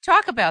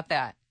 Talk about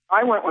that.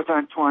 I went with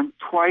Antoine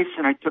twice,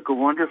 and I took a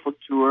wonderful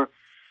tour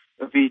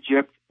of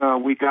Egypt.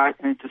 We got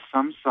into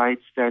some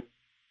sites that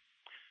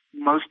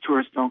most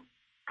tourists don't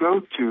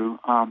go to.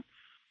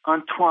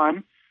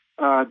 Antoine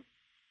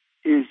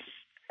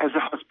has a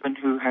husband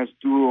who has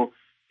dual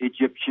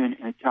Egyptian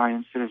and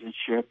Italian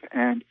citizenship,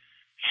 and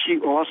she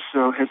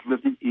also has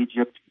lived in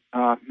Egypt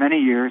many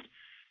years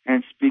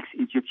and speaks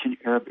Egyptian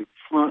Arabic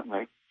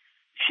fluently.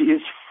 She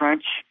is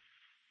French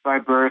by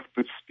birth,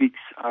 but speaks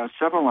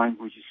several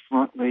languages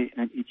fluently,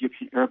 and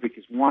Egyptian Arabic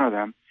is one of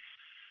them.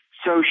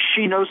 So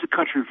she knows the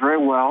country very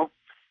well.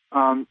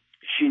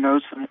 She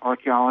knows some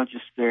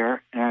archaeologists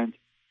there, and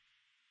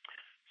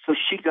so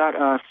she got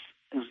us,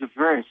 it was a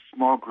very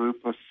small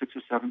group of 6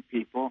 or 7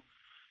 people,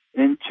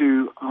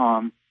 into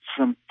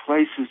some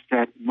places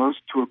that most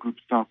tour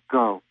groups don't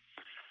go.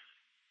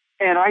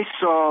 And I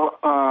saw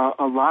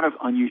a lot of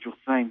unusual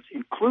things,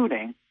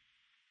 including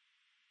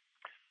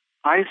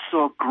I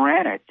saw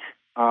granite,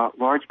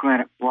 large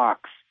granite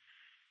blocks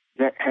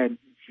that had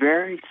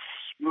very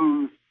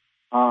smooth,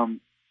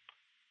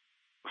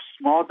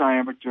 small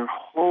diameter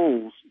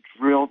holes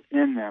drilled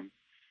in them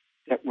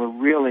that were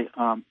really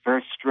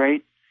very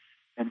straight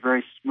and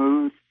very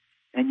smooth,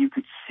 and you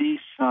could see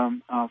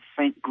some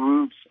faint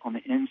grooves on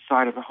the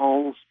inside of the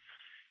holes,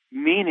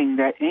 meaning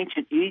that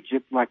ancient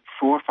Egypt, like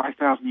 4,000 or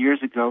 5,000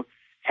 years ago,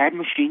 had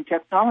machine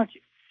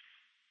technology.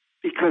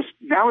 Because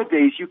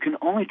nowadays you can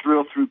only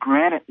drill through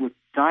granite with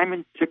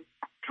diamond-tipped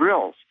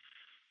drills.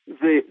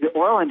 The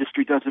oil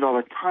industry does it all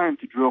the time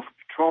to drill for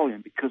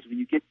petroleum, because when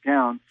you get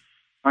down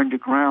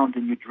underground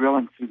and you're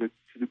drilling through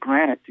the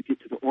granite to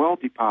get to the oil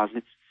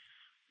deposits,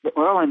 the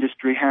oil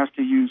industry has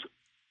to use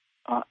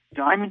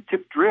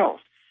diamond-tipped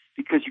drills,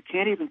 because you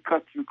can't even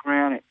cut through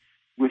granite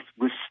with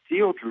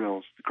steel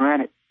drills. The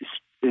granite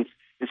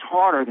is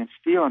harder than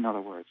steel, in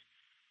other words.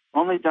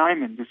 Only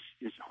diamond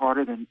is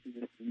harder than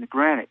the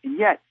granite. And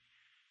yet,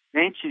 the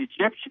ancient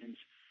Egyptians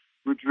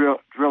were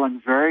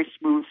drilling very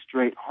smooth,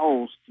 straight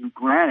holes through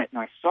granite,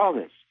 and I saw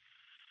this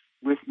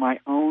with my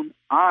own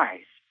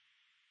eyes.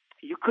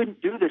 You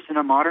couldn't do this in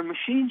a modern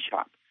machine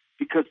shop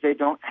because they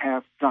don't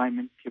have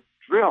diamond-tipped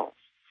drills.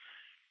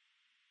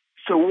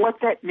 So what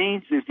that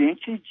means is the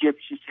ancient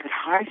Egyptians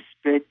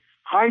had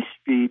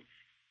high-speed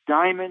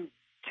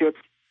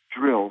diamond-tipped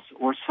drills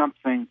or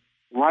something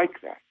like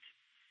that.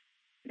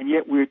 And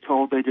yet we're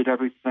told they did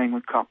everything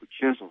with copper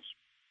chisels.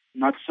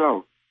 Not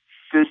so.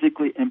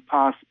 Physically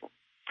impossible.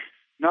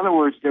 In other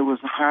words, there was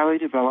a highly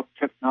developed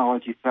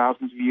technology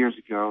thousands of years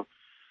ago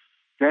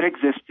that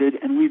existed,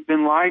 and we've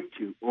been lied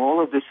to.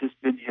 All of this has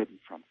been hidden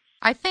from us.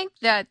 I think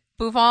that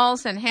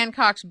Bouval's and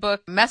Hancock's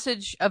book,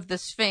 Message of the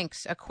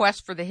Sphinx, A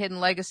Quest for the Hidden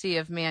Legacy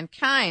of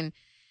Mankind,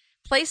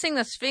 placing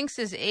the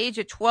Sphinx's age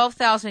at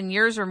 12,000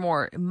 years or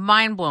more,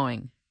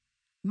 mind-blowing.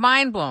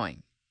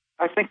 Mind-blowing.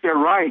 I think they're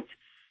right.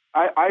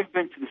 I've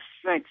been to the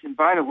Sphinx, and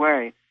by the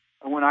way,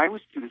 when I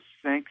was to the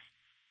Sphinx,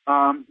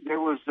 there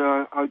was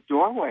a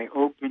doorway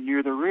open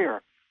near the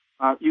rear.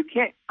 You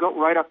can't go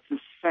right up to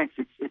the Sphinx.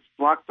 It's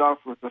blocked off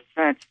with a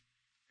fence,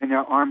 and there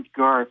are armed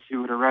guards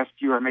who would arrest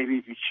you or maybe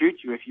even shoot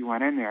you if you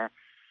went in there.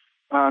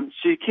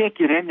 So you can't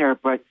get in there,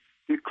 but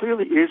there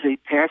clearly is a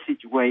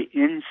passageway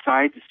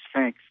inside the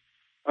Sphinx.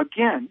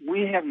 Again,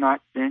 we have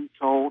not been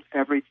told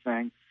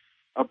everything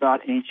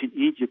about ancient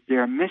Egypt.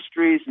 There are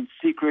mysteries and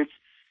secrets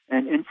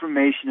and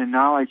information and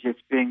knowledge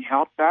that's being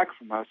held back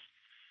from us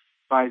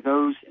by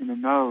those in the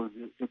know,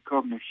 the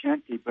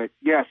cognoscenti. But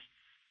yes,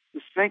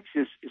 the Sphinx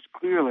is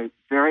clearly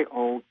very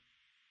old,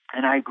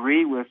 and I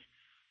agree with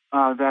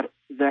that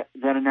that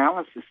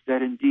analysis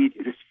that indeed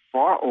it is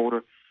far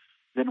older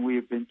than we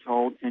have been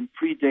told and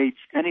predates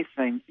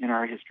anything in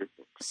our history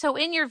books. So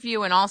in your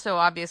view, and also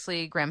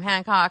obviously Graham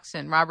Hancock's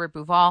and Robert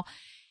Bauval,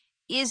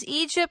 is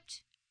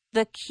Egypt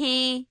the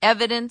key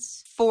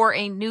evidence for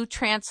a new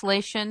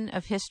translation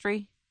of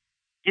history?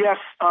 Yes,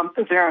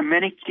 there are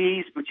many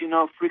keys, but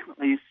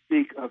frequently you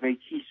speak of a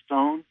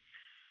keystone.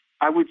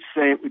 I would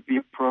say it would be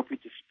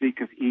appropriate to speak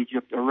of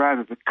Egypt, or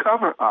rather the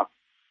cover-up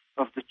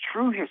of the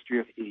true history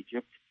of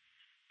Egypt,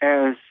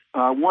 as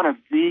one of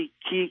the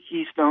key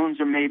keystones,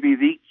 or maybe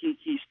the key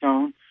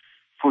keystone,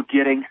 for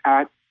getting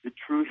at the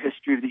true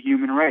history of the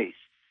human race.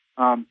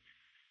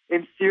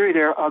 In theory,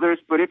 there are others,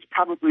 but it's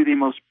probably the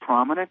most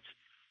prominent.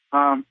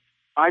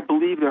 I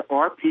believe there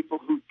are people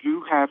who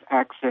do have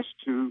access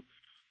to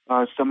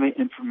some of the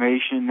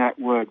information that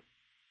would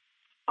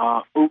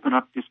open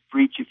up this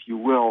breach, if you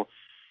will,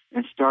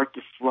 and start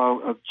the flow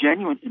of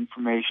genuine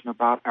information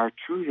about our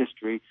true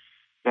history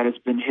that has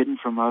been hidden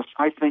from us.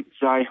 I think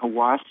Zahi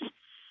Hawass,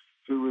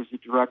 who is the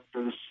director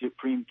of the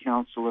Supreme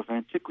Council of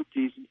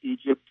Antiquities in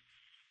Egypt,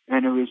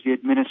 and who is the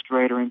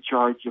administrator in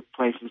charge of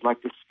places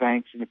like the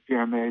Sphinx and the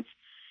pyramids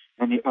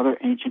and the other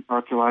ancient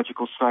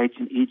archaeological sites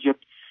in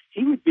Egypt,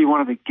 he would be one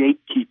of the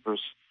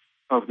gatekeepers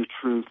of the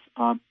truth.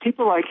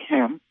 People like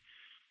him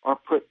are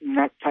put in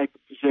that type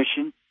of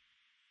position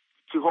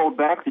to hold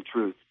back the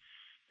truth.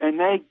 And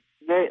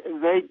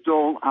they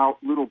dole out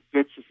little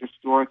bits of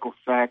historical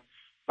fact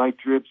by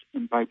dribs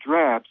and by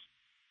drabs,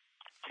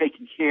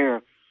 taking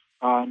care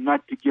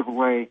not to give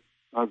away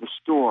the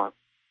store,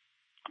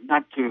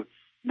 not to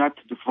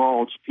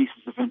divulge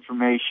pieces of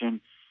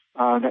information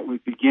that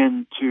would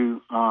begin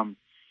to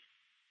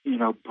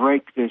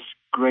break this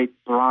great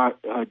broad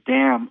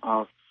dam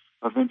of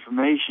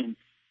information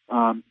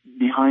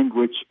behind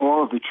which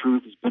all of the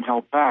truth has been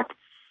held back.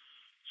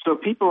 So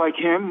people like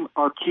him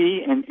are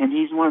key, and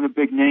he's one of the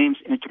big names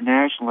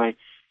internationally.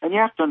 And you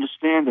have to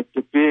understand that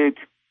the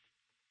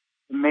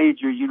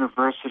major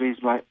universities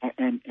like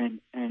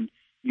and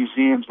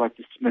museums like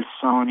the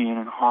Smithsonian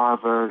and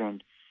Harvard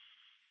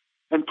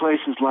and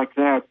places like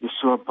that, the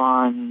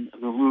Sorbonne,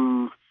 the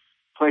Louvre,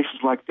 places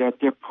like that,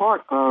 they're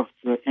part of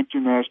the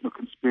international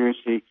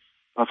conspiracy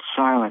of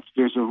silence.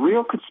 There's a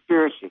real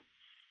conspiracy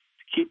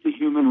to keep the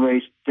human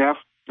race deaf,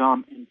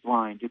 dumb, and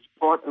blind. It's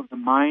part of the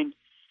mind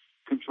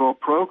control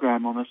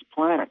program on this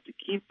planet to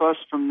keep us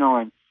from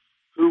knowing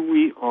who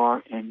we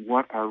are and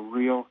what our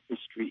real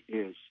history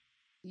is.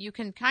 You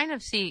can kind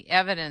of see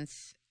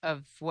evidence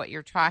of what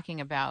you're talking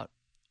about,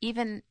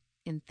 even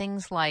in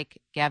things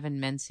like Gavin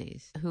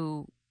Menzies,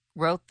 who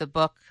wrote the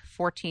book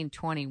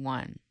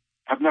 1421.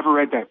 I've never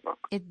read that book.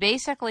 It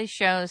basically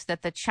shows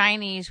that the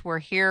Chinese were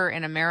here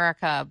in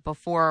America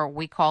before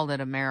we called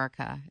it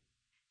America.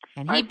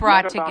 And he I've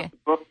read about the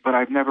book, but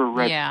I've never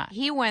read it. Yeah,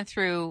 he went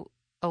through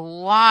a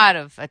lot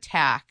of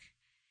attack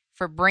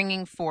for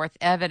bringing forth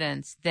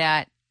evidence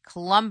that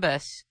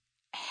Columbus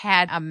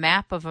had a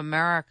map of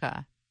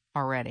America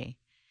already.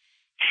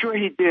 Sure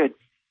he did.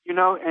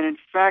 And in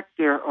fact,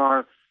 there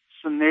are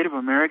some Native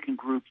American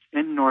groups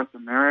in North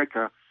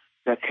America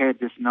that had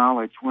this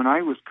knowledge. When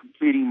I was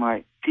completing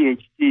my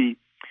PhD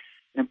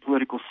in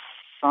political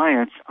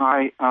science,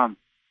 I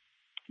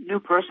knew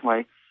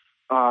personally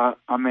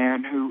a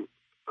man who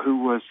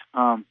was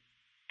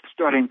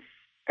studying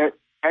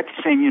at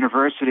the same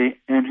university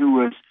and who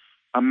was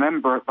a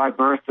member by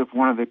birth of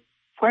one of the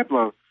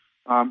Pueblo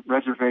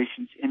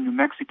reservations in New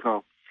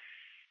Mexico.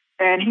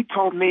 And he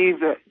told me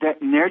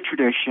that in their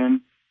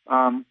tradition,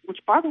 which,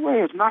 by the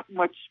way, is not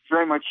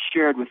very much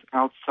shared with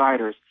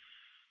outsiders,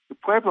 the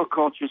Pueblo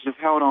cultures have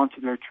held on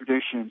to their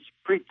traditions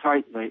pretty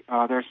tightly.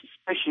 They're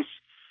suspicious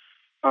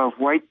of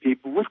white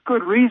people with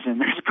good reason.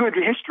 There's good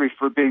history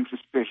for being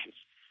suspicious.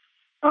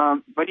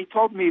 But he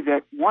told me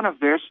that one of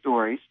their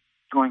stories,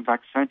 going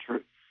back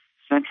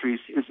centuries,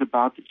 is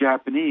about the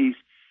Japanese.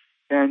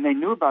 And they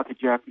knew about the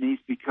Japanese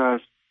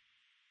because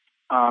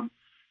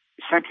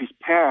centuries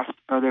past,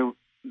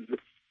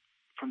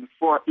 from the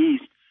Far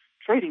East,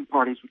 trading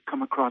parties would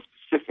come across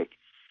the Pacific.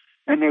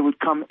 And they would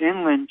come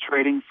inland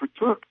trading for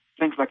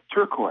things like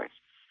turquoise,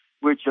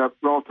 which are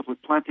relatively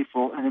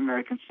plentiful in the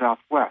American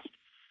Southwest.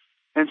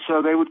 And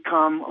so they would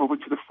come over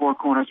to the Four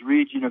Corners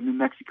region of New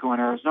Mexico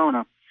and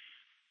Arizona,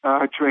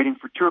 trading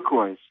for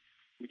turquoise,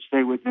 which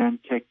they would then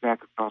take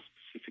back across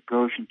the Pacific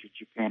Ocean to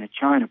Japan and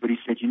China. But he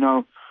said,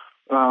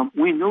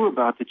 we knew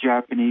about the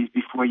Japanese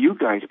before you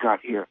guys got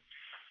here.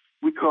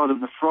 We called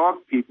them the frog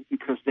people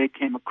because they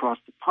came across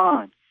the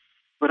pond.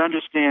 But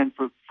understand,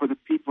 for the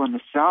people in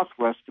the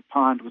Southwest, the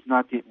pond was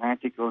not the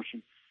Atlantic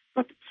Ocean,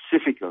 but the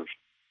Pacific Ocean.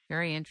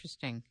 Very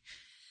interesting.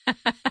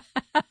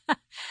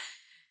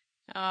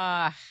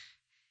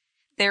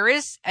 There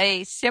is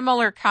a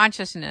similar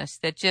consciousness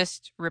that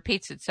just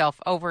repeats itself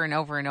over and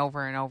over and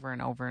over and over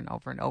and over and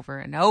over and over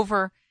and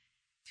over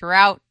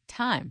throughout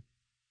time.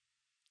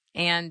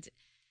 And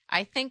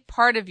I think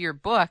part of your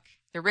book,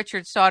 the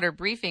Richard Sauder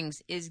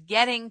Briefings, is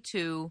getting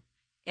to,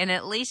 and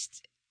at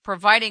least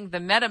providing the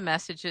meta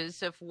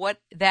messages of what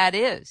that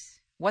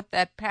is, what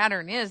that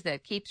pattern is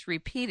that keeps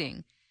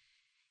repeating.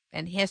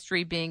 and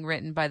history being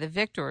written by the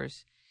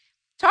victors.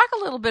 Talk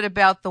a little bit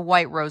about the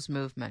White Rose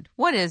movement.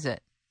 What is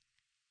it?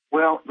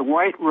 Well, the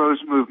White Rose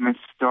movement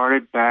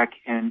started back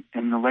in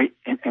the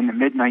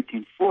mid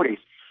 1940s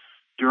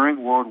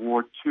during World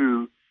War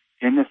II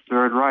in the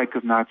Third Reich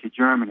of Nazi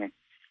Germany.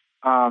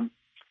 The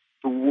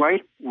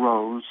White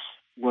Rose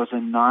was a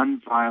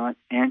nonviolent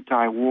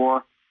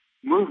anti-war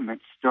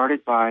movement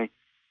started by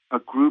a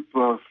group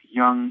of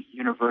young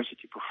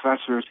university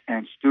professors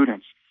and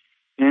students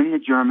in the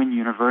German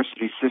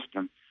university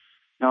system.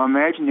 Now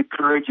imagine the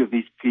courage of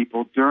these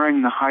people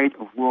during the height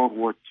of World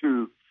War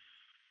II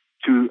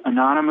to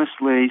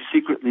anonymously,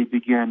 secretly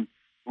begin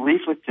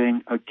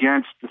leafleting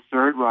against the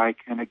Third Reich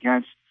and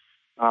against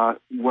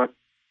what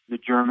the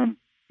German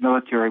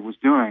military was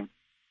doing.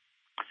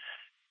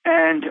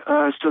 And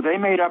so they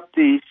made up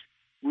these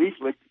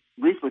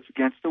leaflets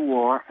against the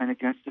war and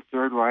against the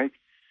Third Reich,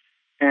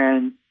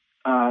 and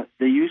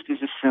they used as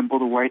a symbol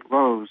the White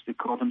Rose. They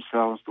called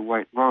themselves the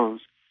White Rose,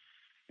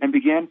 and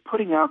began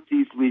putting out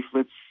these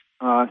leaflets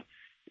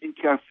in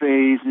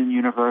cafes and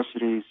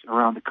universities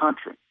around the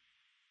country.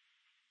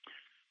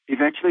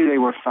 Eventually, they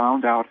were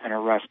found out and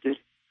arrested.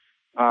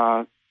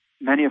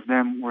 Many of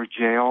them were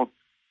jailed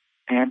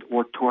and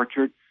or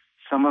tortured.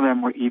 Some of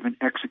them were even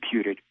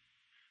executed.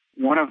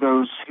 One of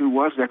those who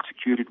was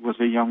executed was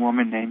a young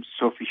woman named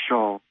Sophie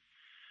Scholl.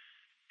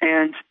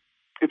 And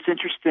it's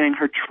interesting,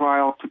 her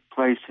trial took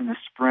place in the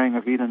spring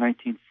of either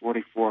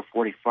 1944 or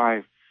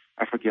 45,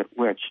 I forget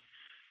which.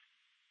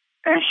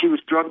 And she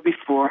was drugged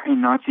before a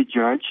Nazi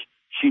judge.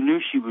 She knew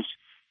she was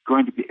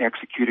going to be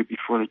executed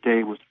before the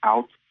day was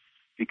out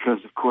because,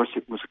 of course,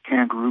 it was a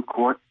kangaroo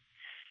court.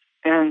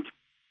 And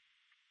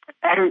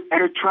at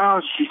her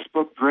trial, she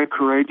spoke very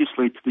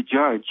courageously to the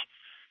judge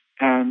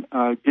and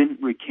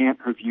didn't recant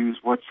her views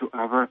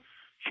whatsoever.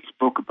 She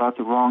spoke about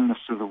the wrongness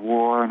of the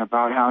war and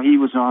about how he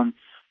was on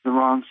the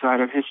wrong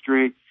side of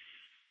history.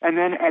 And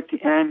then at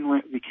the end, when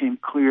it became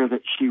clear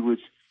that she was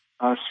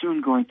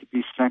soon going to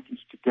be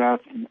sentenced to death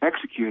and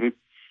executed,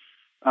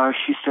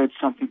 she said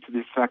something to the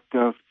effect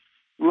of,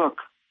 "Look,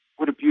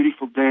 what a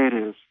beautiful day it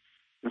is.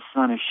 The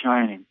sun is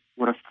shining.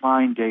 What a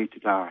fine day to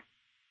die."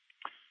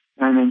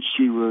 And then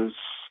she was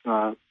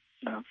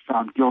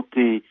found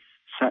guilty,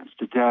 sentenced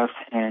to death,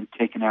 and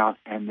taken out,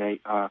 and they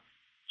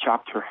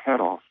chopped her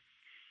head off.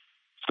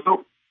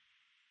 So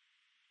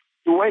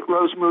the White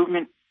Rose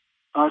movement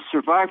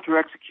survived her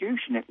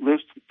execution. It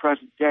lives to the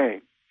present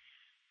day.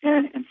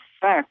 And in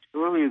fact,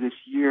 earlier this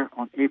year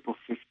on April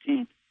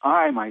 15th,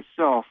 I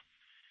myself,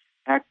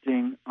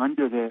 acting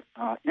under the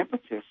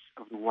impetus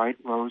of the White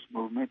Rose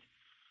movement,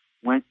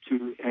 went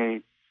to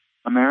a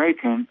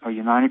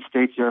United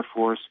States Air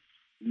Force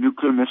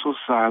nuclear missile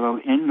silo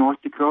in North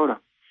Dakota.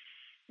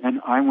 And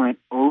I went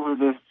over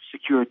the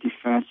security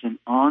fence and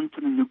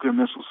onto the nuclear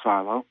missile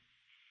silo.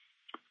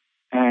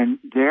 And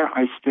there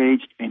I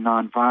staged a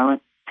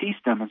nonviolent peace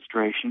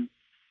demonstration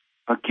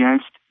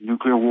against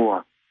nuclear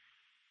war.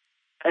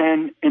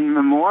 And in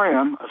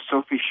memoriam of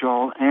Sophie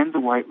Scholl and the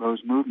White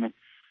Rose movement,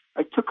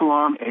 I took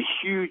along a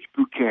huge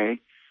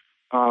bouquet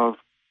of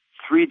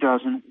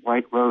 36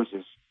 white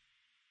roses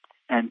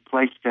and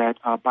placed that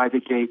by the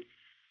gate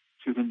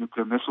to the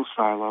nuclear missile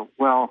silo.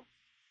 Well,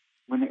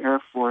 when the Air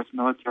Force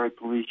military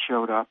police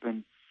showed up,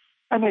 and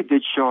they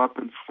did show up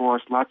in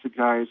force, lots of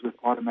guys with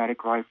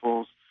automatic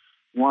rifles,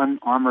 one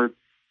armored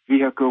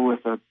vehicle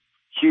with a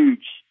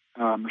huge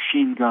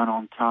machine gun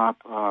on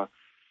top,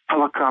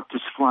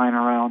 helicopters flying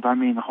around, I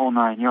mean the whole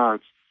 9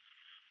 yards.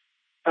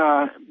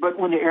 But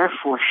when the Air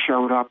Force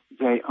showed up,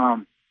 they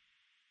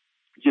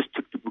just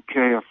took the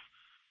bouquet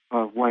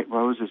of white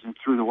roses and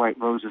threw the white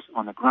roses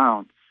on the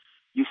ground.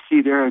 You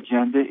see, their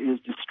agenda is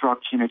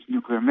destruction. It's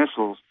nuclear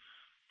missiles,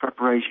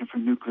 preparation for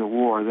nuclear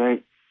war.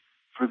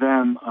 For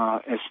them,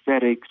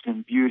 aesthetics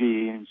and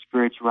beauty and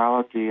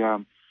spirituality,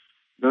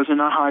 those are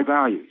not high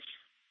values.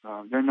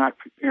 They're not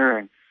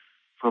preparing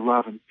for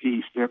love and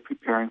peace. They're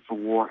preparing for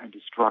war and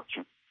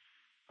destruction.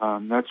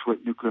 That's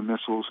what nuclear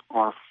missiles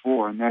are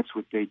for, and that's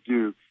what they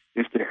do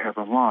if they're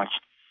ever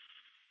launched.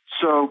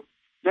 So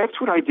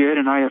that's what I did,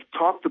 and I have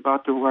talked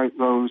about the White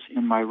Rose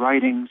in my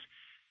writings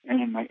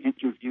and in my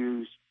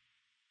interviews.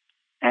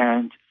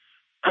 And,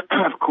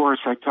 of course,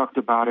 I talked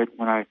about it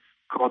when I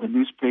called the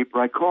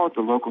newspaper. I called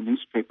the local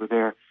newspaper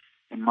there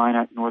in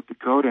Minot, North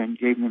Dakota, and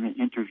gave them an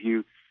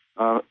interview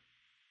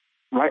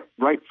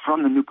right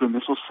from the nuclear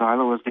missile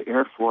silo as the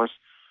Air Force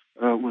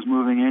was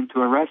moving in to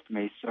arrest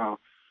me. So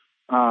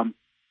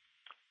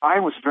I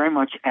was very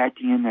much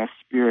acting in that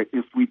spirit.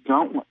 If we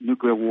don't want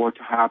nuclear war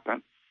to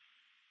happen,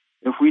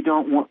 if we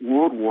don't want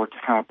world war to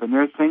happen,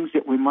 there are things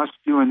that we must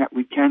do and that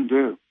we can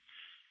do.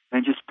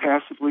 And just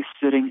passively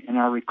sitting in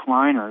our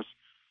recliners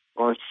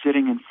or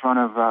sitting in front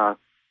of our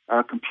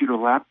computer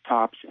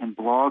laptops and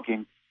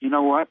blogging, you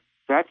know what?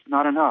 That's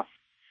not enough.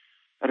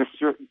 At a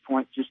certain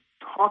point, just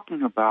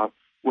talking about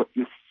what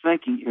you're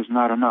thinking is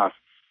not enough.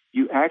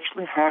 You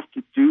actually have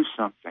to do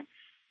something.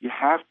 You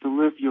have to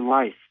live your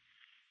life.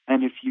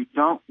 And if you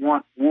don't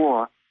want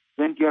war,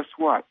 then guess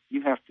what?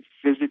 You have to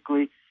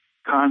physically,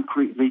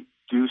 concretely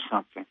do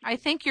something. I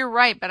think you're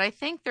right, but I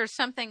think there's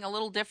something a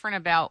little different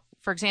about,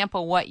 for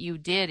example, what you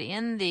did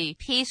in the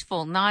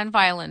peaceful,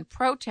 nonviolent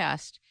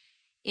protest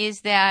is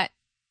that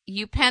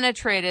you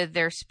penetrated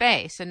their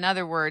space. In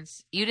other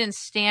words, you didn't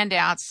stand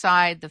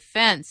outside the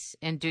fence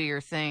and do your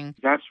thing.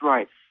 That's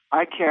right.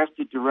 I cast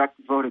a direct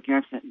vote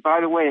against it. And by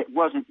the way, it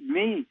wasn't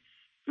me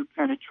who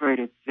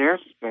penetrated their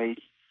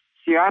space.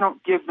 See, I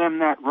don't give them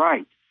that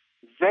right.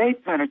 They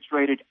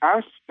penetrated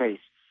our space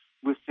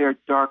with their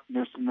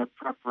darkness and their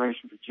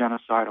preparation for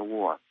genocidal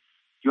war.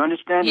 Do you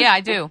understand? Yeah,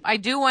 I do. I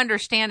do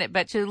understand it,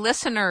 but to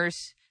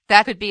listeners,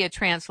 that could be a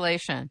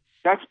translation.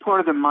 That's part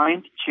of the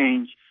mind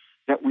change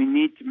that we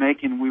need to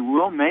make, and we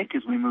will make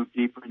as we move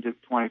deeper into the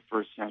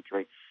 21st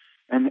century.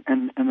 And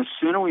the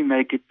sooner we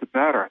make it, the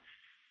better.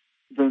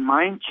 The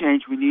mind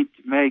change we need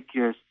to make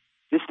is,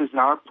 this is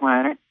our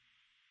planet.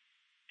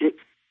 It,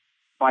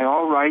 by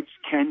all rights,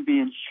 can be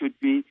and should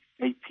be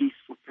a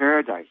peaceful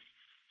paradise.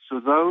 So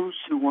those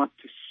who want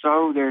to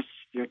sow their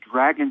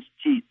dragon's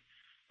teeth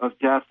of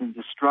death and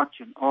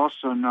destruction,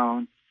 also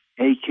known,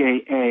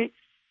 a.k.a.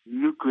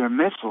 nuclear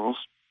missiles,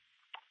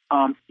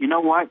 you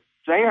know what?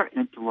 They are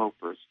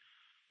interlopers.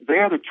 They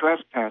are the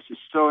trespassers.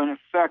 So, in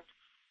effect,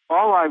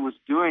 all I was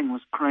doing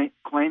was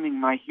claiming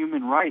my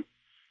human right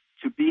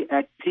to be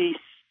at peace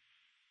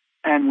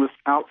and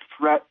without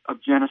threat of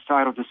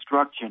genocidal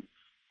destruction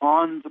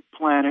on the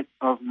planet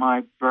of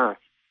my birth,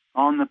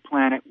 on the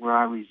planet where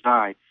I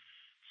reside.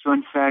 So,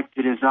 in fact,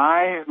 it is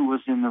I who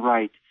was in the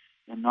right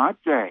and not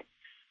they.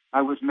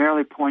 I was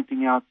merely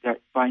pointing out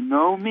that by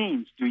no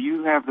means do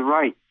you have the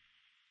right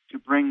to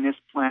bring this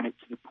planet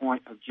to the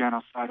point of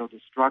genocidal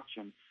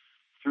destruction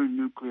through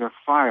nuclear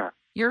fire.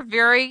 You're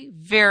very,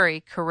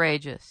 very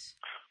courageous.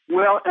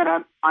 Well,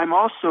 and I'm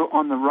also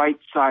on the right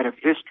side of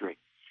history,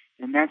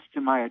 and that's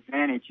to my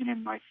advantage and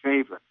in my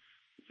favor.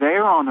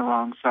 They're on the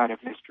wrong side of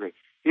history.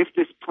 If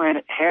this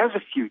planet has a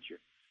future,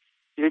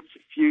 it's a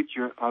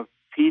future of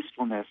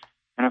peacefulness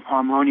and of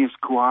harmonious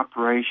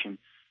cooperation.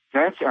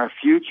 That's our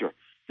future.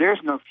 There's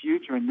no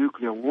future in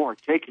nuclear war.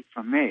 Take it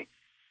from me.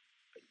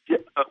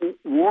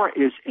 War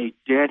is a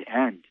dead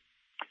end,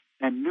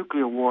 and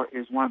nuclear war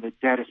is one of the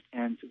deadest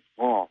ends of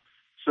all.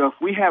 So if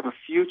we have a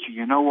future,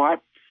 you know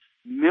what?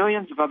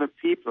 Millions of other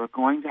people are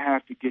going to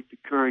have to get the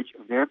courage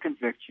of their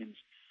convictions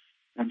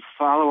and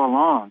follow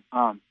along,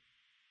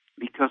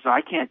 because I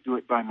can't do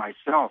it by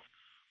myself.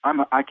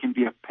 I can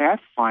be a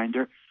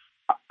pathfinder.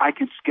 I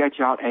can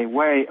sketch out a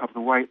way of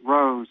the white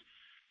rose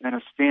and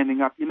of standing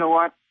up. You know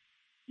what?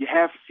 You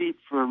have feet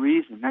for a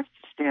reason. That's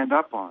to stand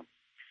up on.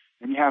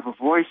 And you have a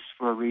voice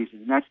for a reason,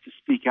 and that's to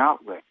speak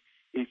out with.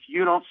 If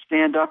you don't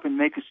stand up and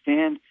make a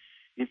stand,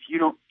 if you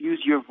don't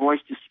use your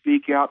voice to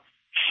speak out,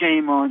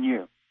 shame on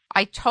you.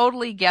 I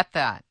totally get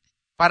that.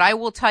 But I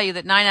will tell you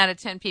that 9 out of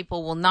 10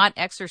 people will not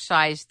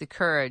exercise the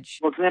courage.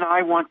 Well, then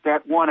I want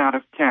that 1 out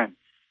of 10.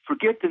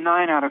 Forget the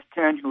 9 out of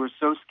 10 who are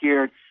so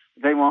scared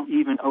they won't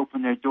even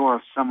open their door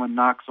if someone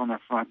knocks on their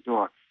front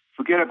door.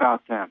 Forget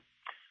about them.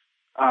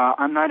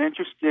 I'm not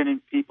interested in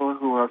people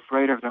who are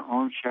afraid of their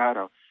own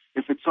shadow.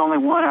 If it's only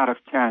 1 out of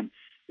 10,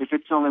 if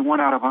it's only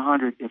 1 out of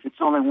 100, if it's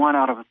only 1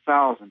 out of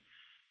 1,000,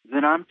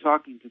 then I'm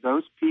talking to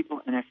those people,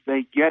 and if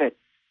they get it,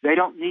 they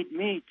don't need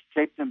me to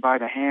take them by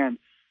the hand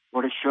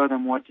or to show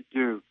them what to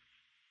do.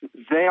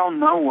 They'll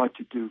know what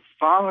to do.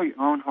 Follow your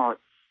own heart.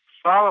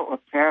 Follow a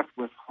path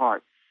with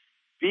heart.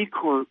 Be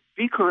courage.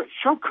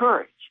 Show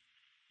courage.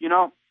 You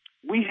know,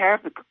 we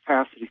have the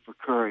capacity for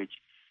courage.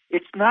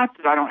 It's not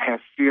that I don't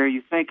have fear.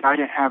 You think I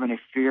didn't have any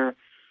fear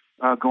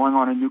going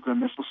on a nuclear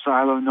missile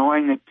silo,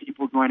 knowing that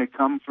people were going to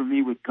come for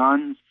me with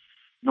guns,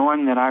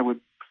 knowing that I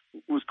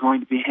was going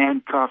to be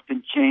handcuffed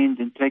and chained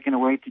and taken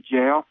away to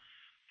jail,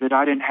 that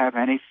I didn't have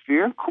any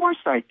fear? Of course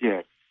I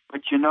did.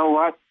 But you know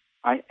what?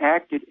 I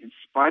acted in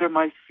spite of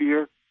my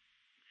fear.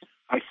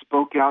 I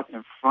spoke out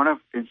in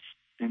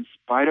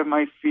spite of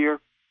my fear.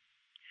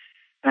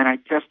 And I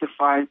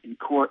testified in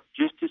court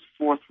just as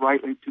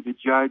forthrightly to the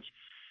judge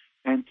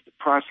and to the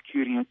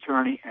prosecuting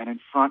attorney and in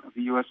front of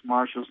the U.S.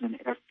 Marshals and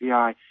the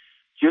FBI,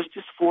 just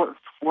as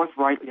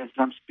forthrightly as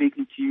I'm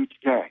speaking to you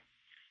today.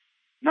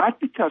 Not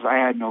because I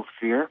had no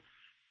fear,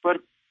 but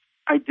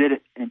I did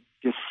it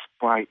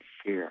despite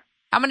fear.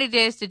 How many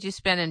days did you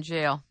spend in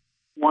jail?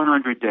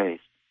 100 days.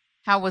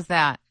 How was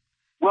that?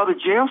 Well, the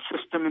jail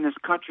system in this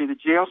country, the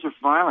jails are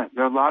violent.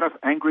 There are a lot of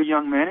angry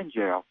young men in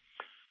jail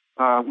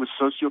with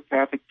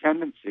sociopathic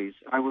tendencies.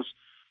 I was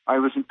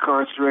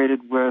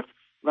incarcerated with,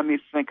 let me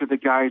think of the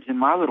guys in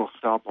my little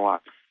cell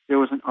block. There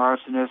was an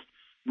arsonist.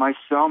 My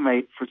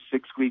cellmate for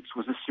 6 weeks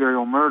was a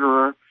serial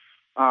murderer.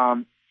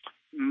 And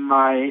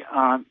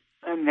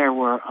there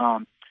were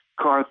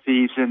car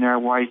thieves in there,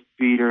 wife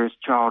beaters,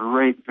 child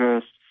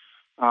rapists,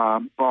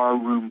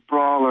 barroom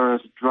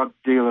brawlers, drug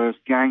dealers,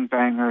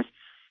 gangbangers.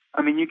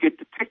 I mean, you get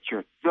the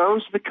picture.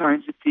 Those are the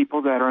kinds of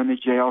people that are in the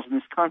jails in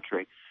this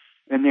country.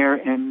 And they're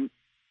in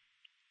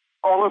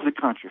all over the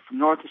country, from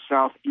north to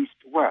south, east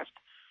to west.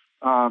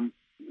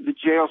 The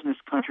jails in this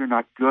country are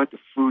not good. The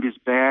food is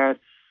bad.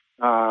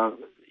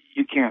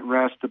 You can't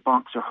rest. The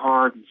bunks are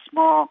hard and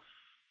small,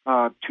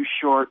 too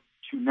short,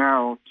 too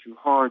narrow, too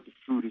hard, the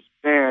food is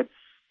bad,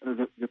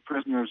 the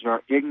prisoners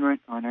are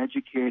ignorant,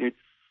 uneducated,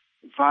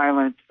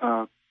 violent.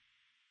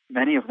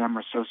 Many of them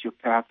are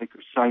sociopathic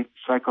or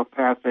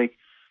psychopathic.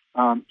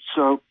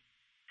 So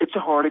it's a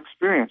hard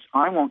experience.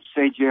 I won't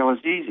say jail is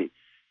easy.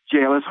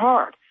 Jail is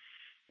hard.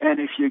 And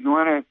if you're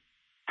going to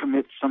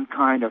commit some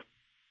kind of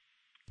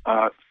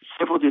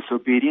civil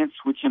disobedience,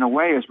 which in a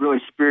way is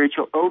really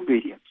spiritual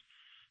obedience,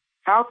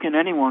 how can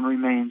anyone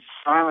remain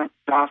silent,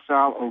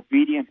 docile,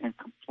 obedient, and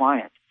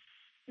compliant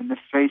in the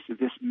face of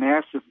this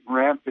massive,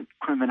 rampant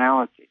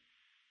criminality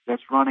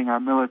that's running our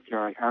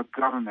military, our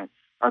government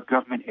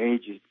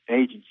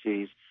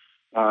agencies,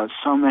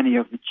 so many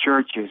of the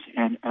churches,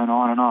 and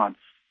on and on?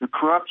 The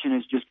corruption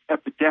is just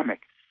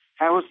epidemic.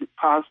 How is it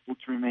possible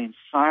to remain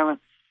silent,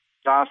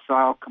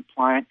 docile,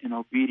 compliant, and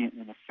obedient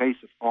in the face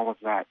of all of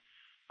that?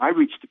 I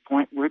reached a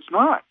point where it's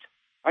not.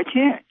 I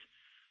can't.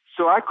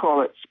 So I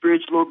call it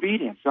spiritual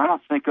obedience. I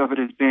don't think of it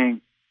as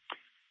being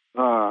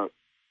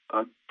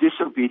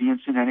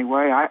disobedience in any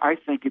way. I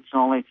think it's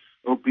only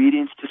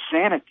obedience to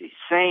sanity,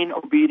 sane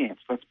obedience,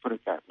 let's put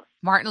it that way.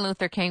 Martin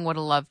Luther King would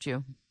have loved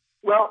you.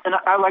 Well, and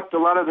I liked a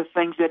lot of the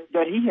things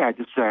that he had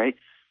to say.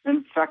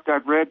 In fact,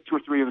 I've read 2 or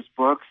 3 of his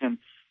books and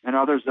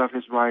others of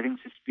his writings,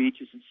 his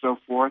speeches and so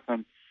forth,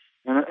 and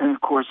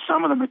of course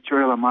some of the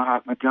material of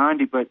Mahatma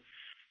Gandhi. But,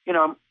 you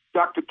know,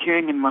 Dr.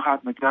 King and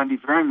Mahatma Gandhi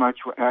very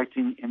much were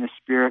acting in the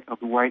spirit of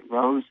the White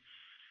Rose.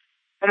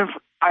 And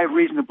I have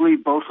reason to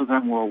believe both of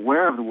them were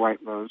aware of the White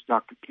Rose,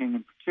 Dr. King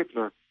in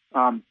particular.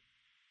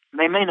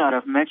 They may not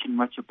have mentioned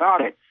much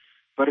about it,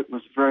 but it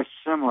was very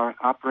similar,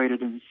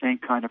 operated in the same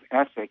kind of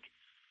ethic.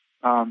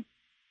 And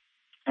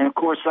of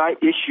course, I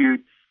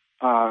issued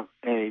a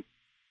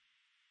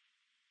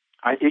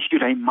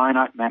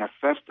Minot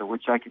manifesto,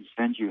 which I can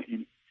send you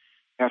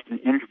after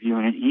the interview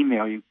in an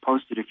email. You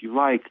post it if you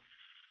like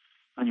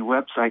on your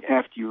website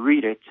after you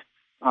read it.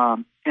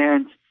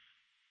 And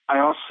I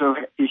also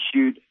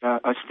issued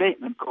a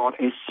statement called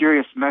A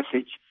Serious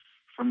Message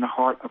from the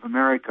Heart of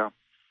America.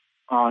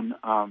 On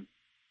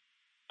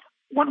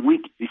 1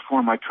 week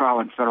before my trial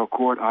in federal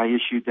court, I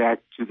issued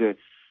that to the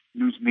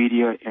news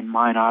media in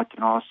Minot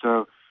and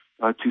also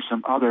to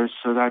some others.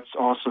 So that's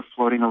also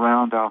floating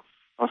around. I'll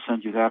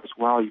send you that as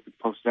well. You can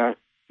post that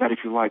if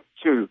you like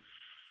too.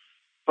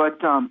 But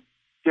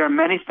there are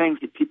many things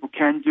that people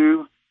can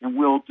do and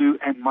will do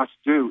and must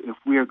do if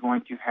we are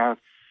going to have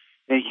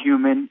a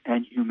human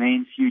and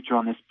humane future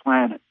on this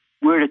planet.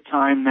 We're at a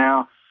time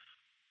now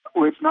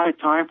where it's not a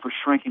time for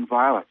shrinking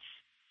violence.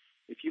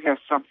 If you have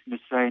something to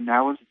say,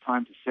 now is the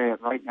time to say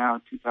it, right now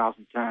in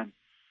 2010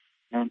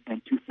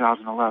 and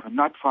 2011,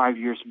 not 5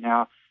 years from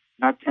now,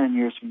 not 10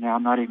 years from now,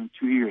 not even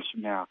 2 years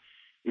from now.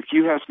 If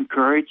you have some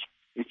courage,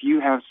 if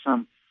you have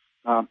some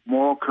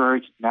moral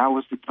courage, now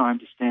is the time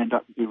to stand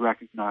up and be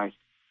recognized.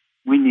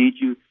 We need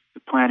you.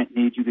 The planet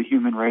needs you. The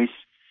human race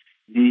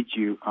needs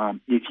you.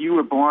 If you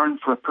were born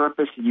for a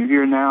purpose and you're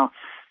here now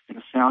in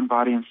a sound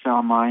body and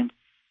sound mind,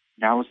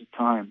 now is the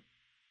time.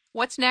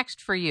 What's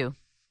next for you,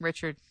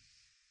 Richard?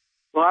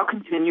 Well, I'll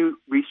continue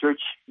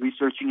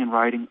researching and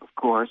writing, of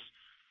course.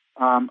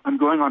 I'm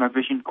going on a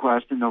vision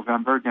quest in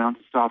November down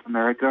to South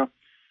America.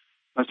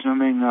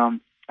 Assuming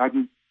I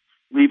can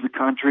leave the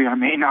country, I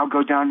may now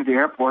go down to the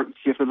airport and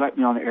see if they let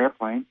me on the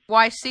airplane.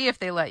 Why see if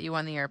they let you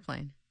on the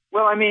airplane?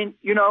 Well, I mean,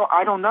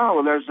 I don't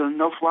know. There's a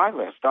no-fly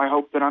list. I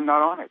hope that I'm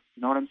not on it.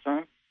 You know what I'm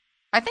saying?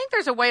 I think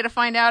there's a way to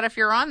find out if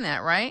you're on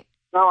that, right?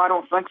 No, I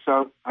don't think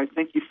so. I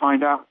think you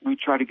find out when you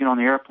try to get on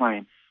the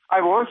airplane.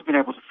 I've always been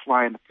able to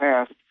fly in the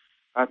past.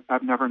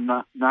 I've never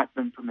not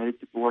been permitted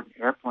to board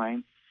an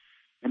airplane.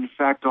 And in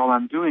fact, all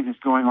I'm doing is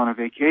going on a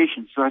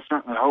vacation, so I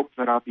certainly hope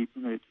that I'll be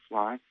permitted to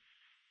fly.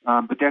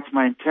 But that's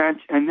my intent.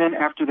 And then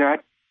after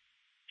that,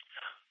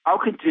 I'll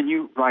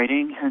continue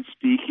writing and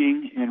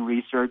speaking and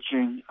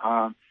researching.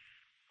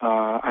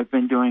 I've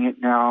been doing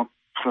it now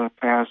for the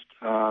past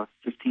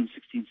 15,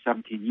 16,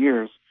 17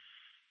 years,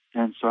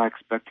 and so I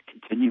expect to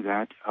continue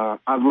that.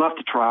 I love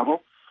to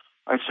travel.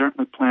 I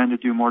certainly plan to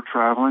do more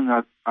traveling.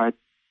 I'd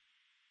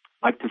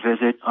like to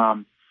visit,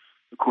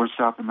 of course,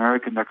 South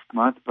America next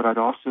month, but I'd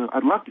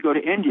love to go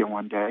to India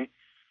one day.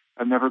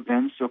 I've never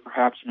been, so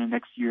perhaps in the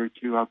next year or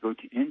two I'll go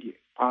to India.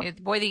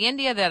 Boy, the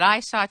India that I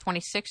saw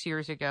 26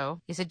 years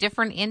ago is a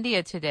different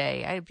India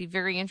today. It'd be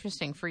very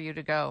interesting for you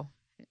to go.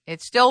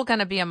 It's still going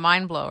to be a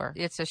mind blower.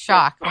 It's a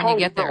shock when you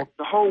get there.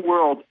 The whole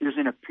world is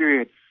in a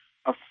period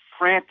of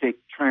frantic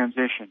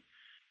transition.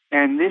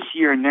 And this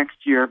year and next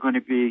year are going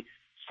to be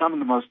some of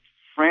the most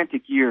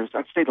frantic years.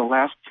 I'd say the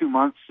last 2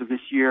 months of this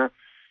year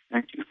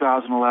and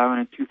 2011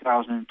 and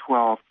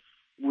 2012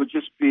 would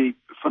just be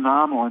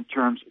phenomenal in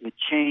terms of the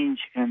change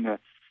and the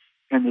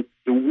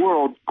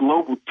world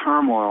global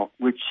turmoil,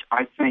 which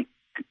I think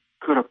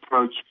could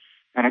approach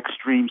an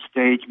extreme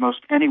stage most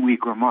any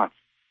week or month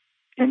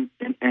in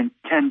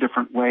 10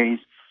 different ways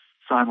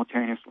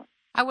simultaneously.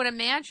 I would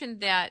imagine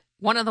that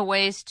one of the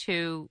ways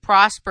to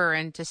prosper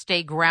and to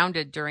stay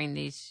grounded during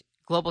these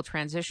global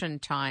transition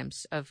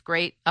times of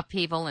great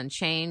upheaval and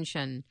change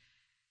and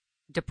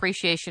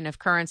depreciation of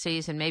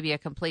currencies and maybe a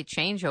complete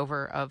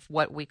changeover of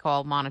what we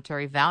call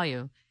monetary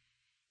value,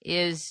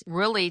 is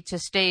really to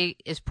stay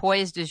as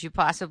poised as you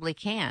possibly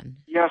can.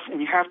 Yes, and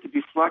you have to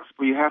be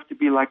flexible. You have to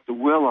be like the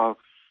willow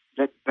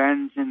that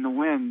bends in the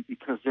wind,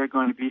 because there are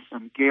going to be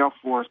some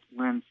gale-force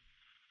winds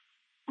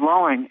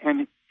blowing.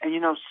 And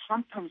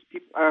sometimes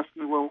people ask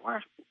me, well,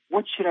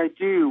 what should I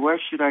do? Where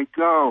should I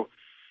go?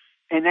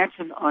 And that's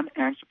an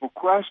unanswerable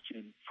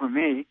question for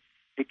me.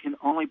 It can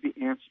only be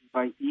answered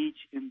by each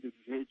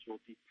individual,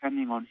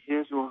 depending on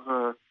his or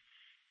her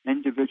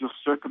individual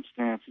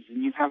circumstances.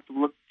 And you have to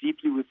look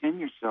deeply within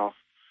yourself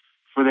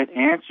for that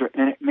answer.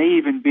 And it may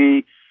even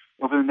be,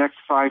 over the next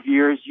 5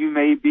 years, you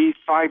may be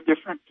 5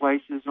 different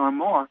places or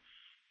more,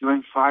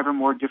 doing 5 or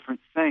more different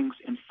things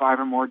in 5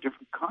 or more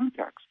different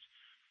contexts,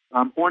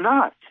 or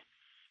not.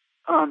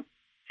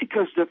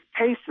 Because the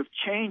pace of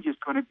change is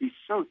going to be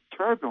so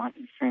turbulent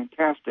and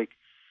fantastic.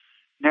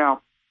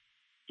 Now,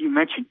 you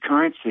mentioned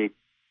currency.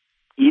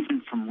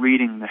 Even from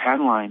reading the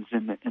headlines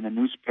in the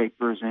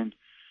newspapers and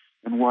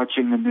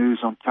watching the news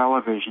on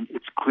television,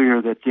 it's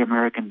clear that the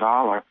American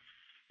dollar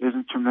is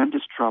in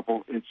tremendous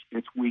trouble.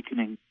 It's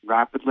weakening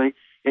rapidly.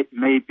 It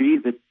may be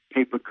that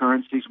paper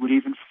currencies would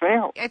even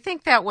fail. I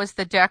think that was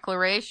the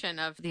declaration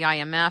of the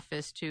IMF,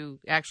 is to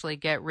actually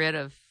get rid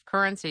of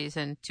currencies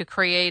and to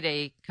create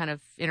a kind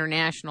of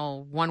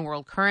international one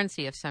world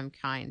currency of some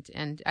kind.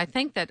 And I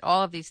think that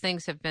all of these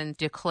things have been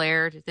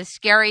declared. The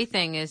scary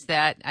thing is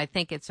that I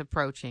think it's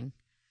approaching.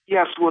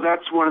 Yes, well,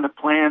 that's one of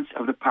the plans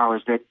of the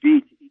powers that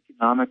be, to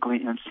economically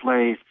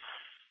enslave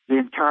the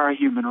entire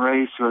human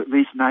race, or at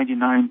least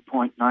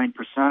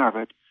 99.9% of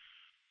it.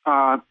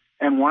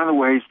 And one of the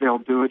ways they'll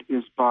do it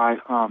is by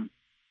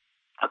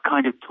a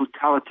kind of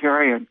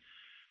totalitarian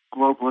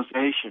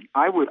globalization.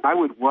 I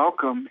would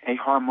welcome a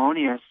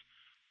harmonious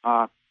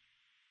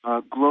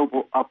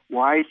global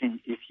uprising,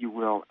 if you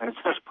will, as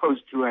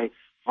opposed to a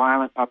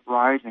violent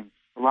uprising.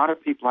 A lot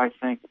of people, I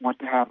think, want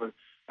to have a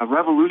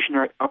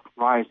revolutionary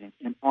uprising,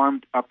 an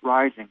armed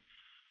uprising.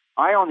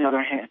 I, on the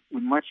other hand,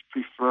 would much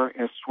prefer,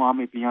 as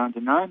Swami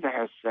Bhayandananda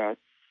has said,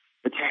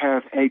 to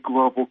have a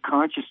global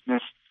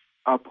consciousness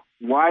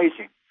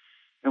uprising.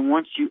 And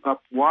once you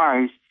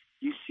upwise,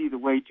 you see the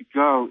way to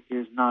go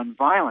is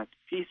nonviolent,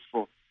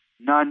 peaceful,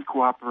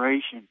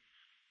 non-cooperation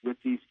with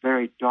these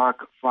very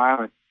dark,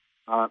 violent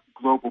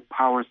global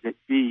powers that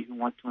be, who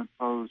want to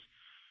impose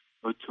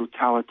a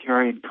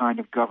totalitarian kind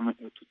of government,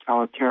 a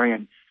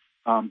totalitarian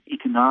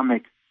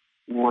economic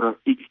order,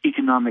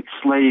 economic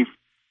slave,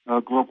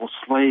 global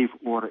slave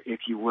order,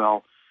 if you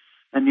will.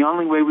 And the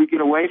only way we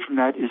get away from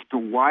that is to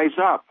wise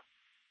up,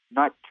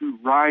 not to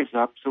rise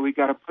up. So we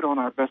got to put on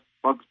our best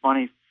Bugs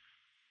Bunny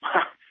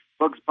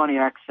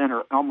accent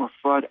or Elmer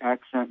Fudd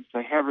accent and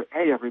say,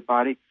 hey,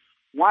 everybody,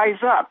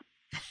 wise up.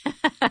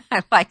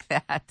 I like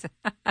that.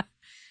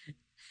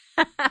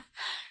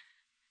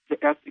 The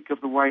Ethic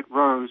of the White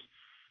Rose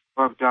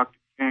of Dr.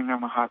 King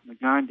and Mahatma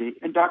Gandhi.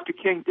 And Dr.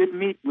 King did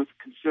meet with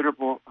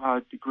considerable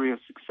degree of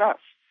success.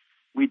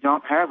 We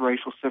don't have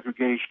racial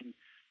segregation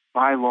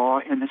by law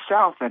in the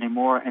South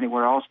anymore,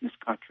 anywhere else in this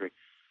country.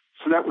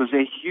 So that was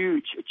a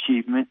huge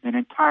achievement. An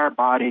entire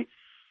body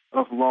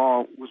of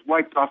law was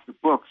wiped off the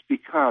books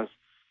because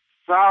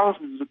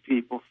thousands of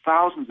people,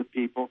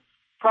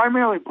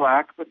 primarily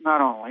black, but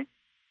not only,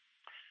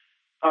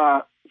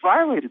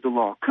 violated the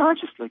law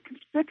consciously,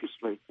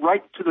 conspicuously,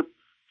 right to the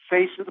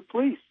face of the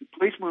police. The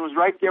policeman was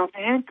right there with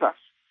handcuffs,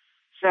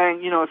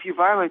 saying, if you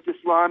violate this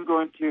law, I'm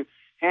going to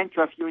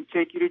handcuff you and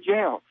take you to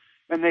jail.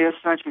 And they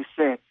essentially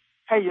said,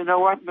 hey, you know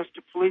what,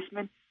 Mr.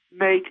 Policeman,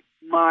 make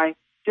my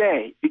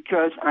day,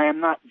 because I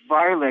am not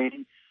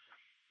violating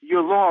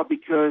your law,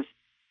 because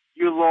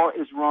your law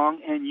is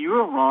wrong and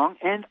you're wrong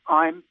and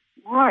I'm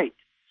right.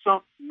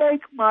 So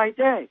make my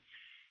day.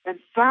 And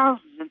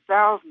thousands and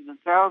thousands and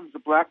thousands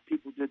of black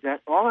people did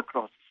that all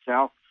across the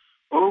South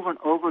over and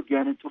over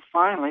again until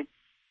finally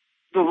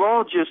the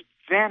law just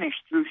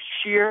vanished through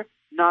sheer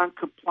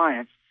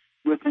noncompliance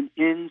with an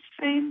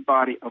insane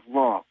body of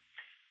law.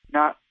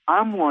 Now,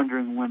 I'm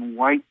wondering when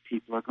white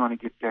people are going to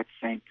get that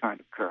same kind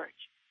of courage.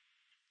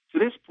 To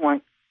this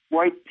point,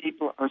 white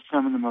people are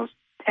some of the most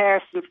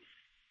passive,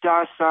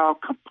 docile,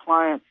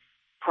 compliant,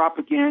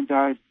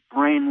 propagandized,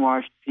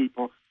 brainwashed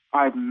people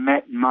I've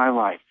met in my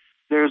life.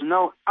 There's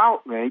no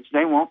outrage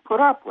they won't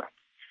put up with.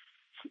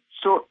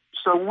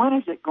 So when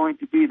is it going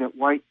to be that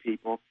white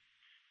people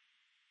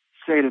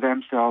say to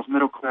themselves,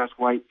 middle-class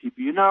white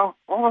people,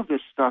 all of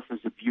this stuff is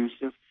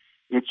abusive,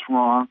 it's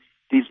wrong,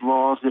 these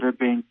laws that are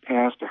being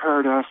passed to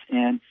hurt us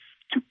and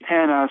to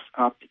pen us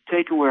up, to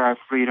take away our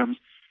freedoms,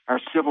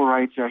 our civil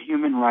rights, our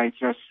human rights,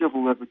 our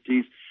civil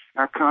liberties,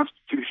 our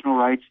constitutional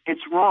rights,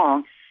 it's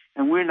wrong,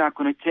 and we're not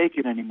going to take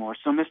it anymore.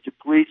 So, Mr.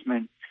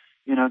 Policeman,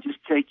 just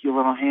take your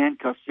little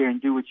handcuffs here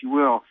and do what you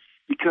will,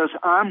 because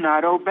I'm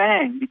not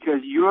obeying,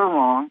 because you're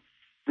wrong,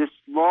 this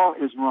law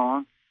is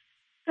wrong,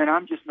 and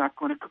I'm just not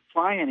going to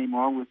comply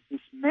anymore with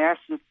this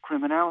massive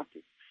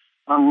criminality.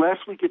 Unless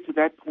we get to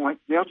that point,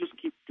 they'll just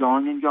keep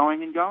going and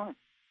going and going.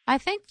 I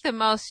think the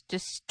most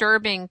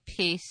disturbing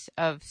piece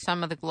of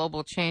some of the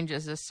global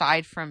changes,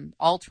 aside from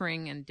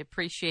altering and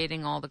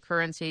depreciating all the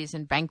currencies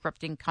and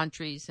bankrupting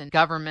countries and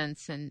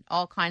governments and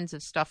all kinds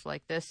of stuff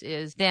like this,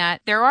 is that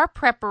there are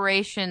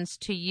preparations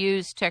to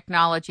use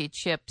technology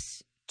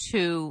chips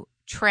to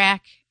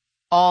track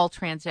all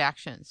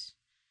transactions.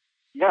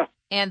 Yes.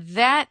 And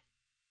that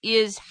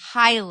is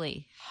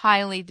highly,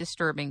 highly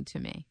disturbing to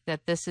me,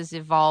 that this has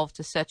evolved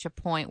to such a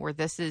point where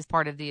this is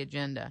part of the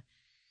agenda.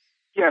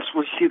 Yes,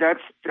 well, see, that's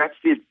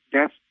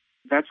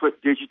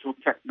what digital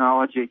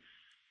technology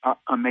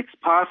makes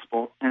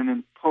possible. And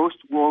in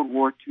post-World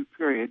War II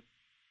period,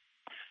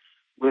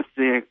 with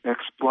the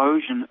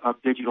explosion of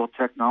digital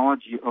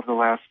technology over the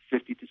last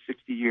 50 to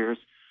 60 years,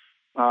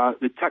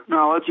 the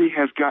technology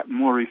has gotten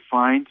more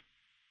refined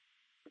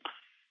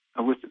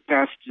with the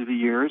passage of the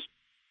years,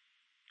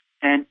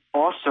 and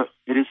also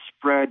it is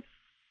spread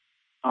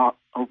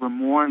over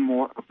more and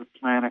more of the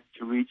planet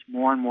to reach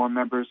more and more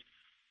members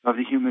of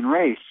the human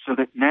race, so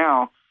that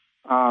now,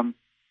 I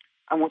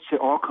won't say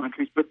all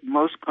countries, but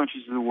most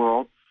countries of the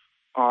world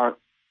are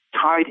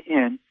tied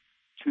in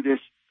to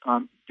this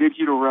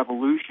digital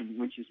revolution,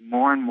 which is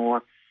more and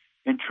more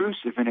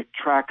intrusive, and it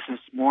tracks us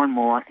more and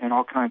more in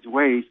all kinds of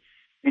ways,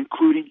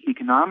 including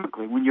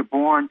economically. When you're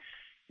born,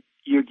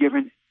 you're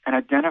given an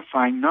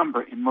identifying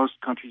number in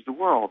most countries of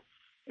the world.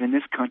 In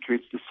this country,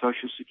 it's the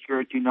Social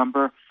Security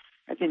number,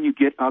 and then you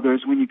get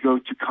others. When you go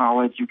to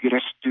college, you get a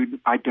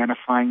student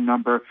identifying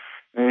number.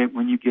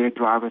 When you get a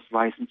driver's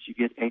license, you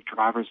get a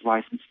driver's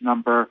license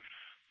number,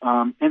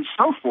 and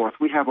so forth.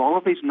 We have all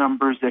of these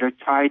numbers that are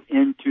tied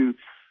into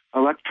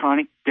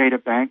electronic data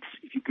banks.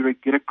 If you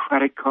get a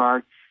credit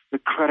card, the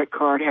credit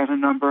card has a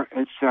number,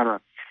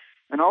 etc.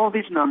 And all of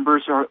these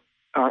numbers are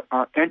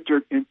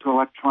entered into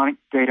electronic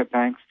data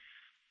banks.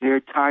 They're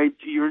tied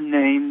to your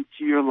name,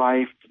 to your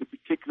life, to the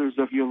particulars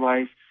of your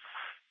life,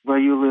 where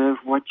you live,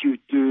 what you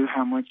do,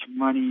 how much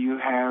money you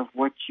have,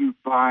 what you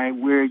buy,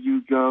 where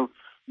you go,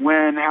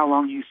 when, how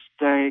long you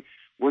stay,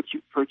 what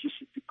you purchase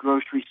at the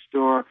grocery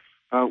store,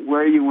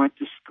 where you went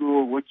to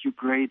school, what your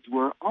grades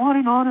were, on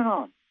and on and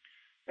on.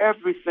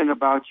 Everything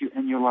about you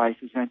and your life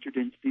is entered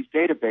into these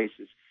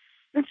databases.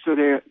 And so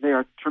they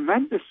are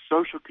tremendous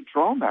social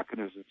control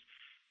mechanisms.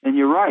 And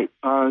you're right,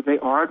 they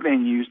are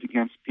being used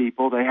against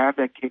people. They have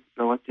that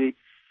capability.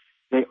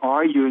 They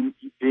are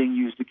being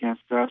used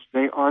against us.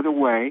 They are the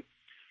way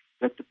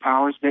that the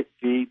powers that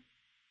be,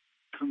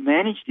 who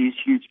manage these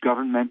huge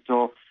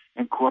governmental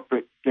and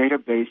corporate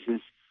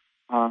databases,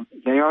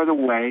 they are the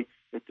way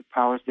that the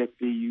powers that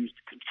be use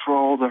to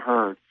control the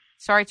herd.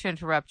 Sorry to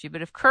interrupt you,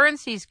 but if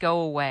currencies go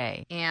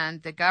away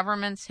and the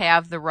governments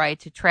have the right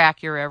to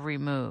track your every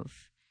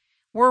move,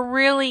 we're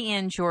really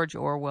in George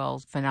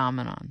Orwell's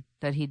phenomenon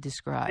that he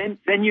described.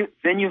 Then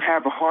you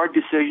have a hard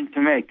decision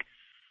to make,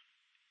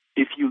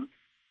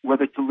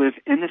 whether to live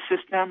in the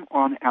system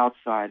or on the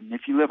outside. And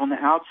if you live on the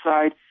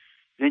outside,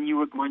 then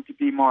you are going to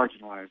be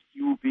marginalized.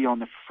 You will be on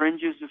the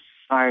fringes of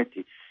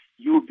society.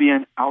 You will be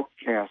an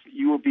outcast.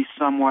 You will be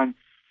someone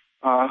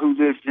who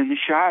lives in the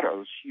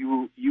shadows. You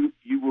will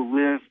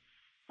live.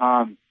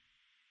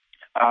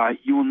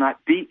 You will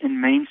not be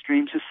in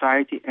mainstream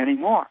society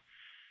anymore.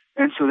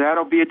 And so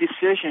that'll be a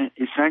decision.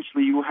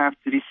 Essentially, you will have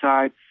to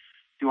decide: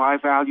 do I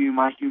value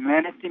my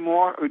humanity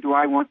more, or do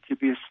I want to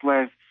be a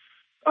slave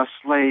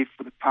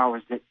for the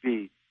powers that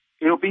be?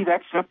 It'll be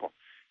that simple.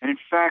 And in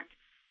fact,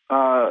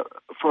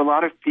 for a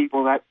lot of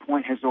people, that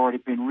point has already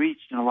been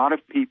reached, and a lot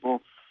of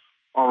people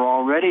are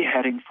already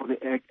heading for the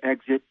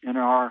exit and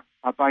are,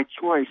 by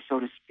choice,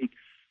 so to speak,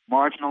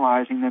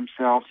 marginalizing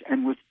themselves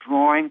and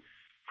withdrawing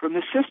from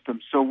the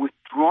system. So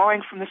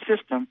withdrawing from the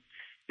system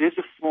is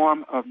a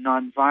form of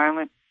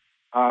nonviolent,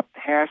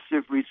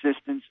 passive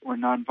resistance or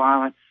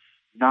nonviolent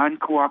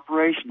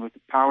non-cooperation with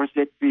the powers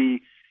that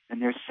be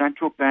and their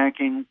central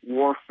banking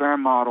warfare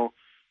model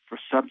for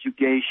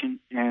subjugation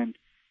and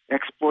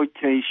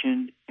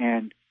exploitation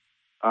and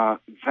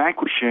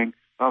vanquishing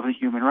of the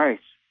human race.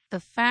 The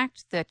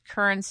fact that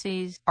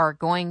currencies are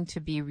going to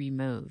be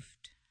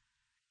removed,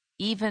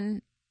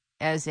 even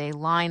as a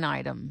line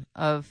item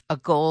of a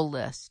goal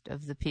list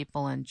of the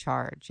people in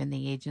charge and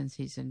the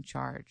agencies in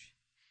charge,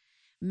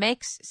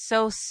 makes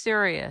so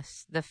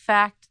serious the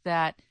fact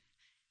that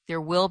there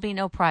will be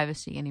no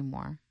privacy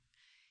anymore.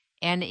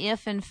 And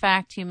if, in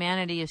fact,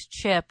 humanity is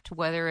chipped,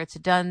 whether it's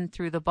done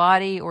through the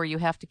body or you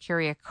have to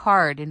carry a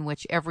card in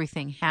which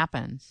everything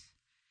happens,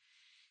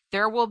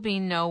 there will be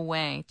no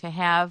way to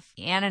have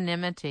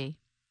anonymity.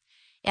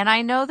 And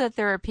I know that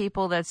there are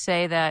people that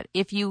say that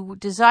if you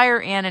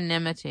desire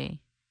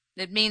anonymity,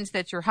 that means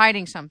that you're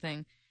hiding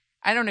something.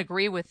 I don't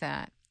agree with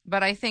that.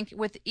 But I think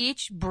with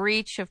each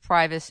breach of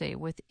privacy,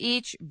 with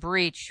each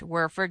breach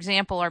where, for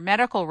example, our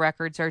medical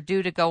records are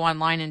due to go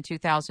online in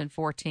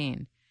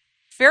 2014,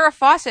 Farrah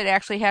Fawcett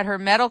actually had her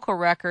medical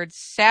records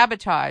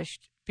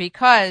sabotaged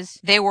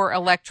because they were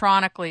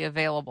electronically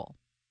available.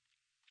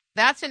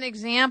 That's an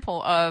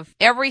example of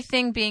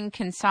everything being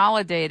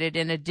consolidated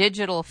in a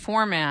digital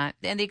format.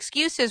 And the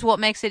excuse is, well, it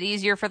makes it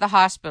easier for the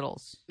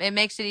hospitals. It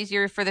makes it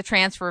easier for the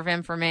transfer of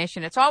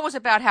information. It's always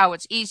about how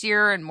it's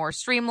easier and more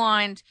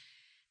streamlined.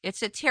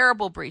 It's a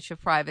terrible breach of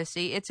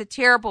privacy. It's a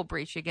terrible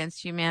breach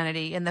against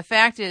humanity. And the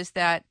fact is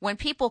that when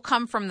people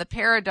come from the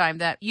paradigm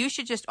that you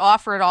should just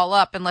offer it all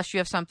up unless you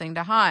have something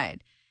to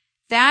hide,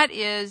 that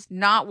is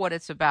not what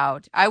it's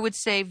about. I would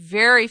say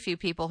very few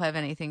people have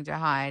anything to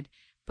hide.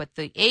 But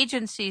the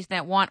agencies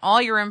that want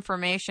all your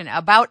information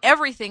about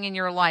everything in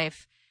your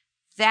life,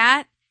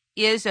 that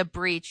is a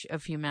breach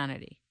of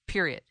humanity,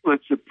 period. Well,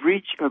 it's a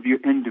breach of your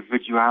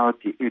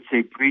individuality. It's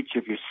a breach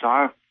of your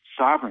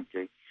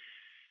sovereignty.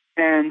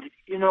 And,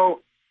 you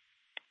know,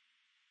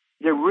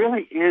 there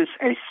really is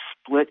a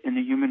split in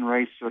the human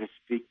race, so to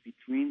speak,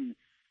 between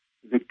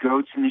the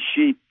goats and the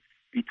sheep,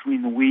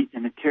 between the wheat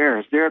and the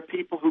tares. There are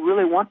people who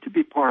really want to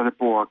be part of the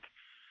Borg.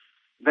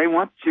 They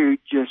want to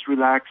just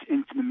relax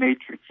into the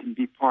matrix and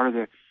be part of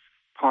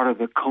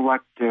the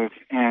collective,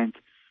 and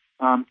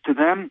to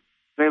them,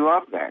 they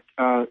love that.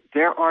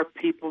 There are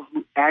people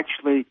who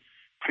actually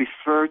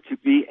prefer to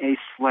be a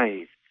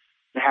slave,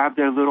 to have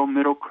their little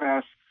middle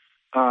class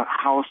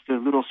house, their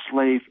little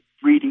slave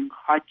breeding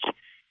hutch,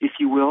 if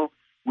you will,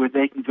 where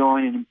they can go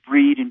in and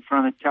breed in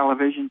front of the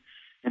television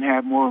and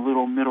have more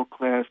little middle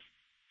class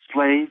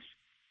slaves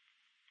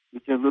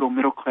with their little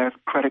middle class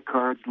credit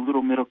cards,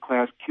 little middle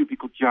class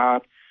cubicle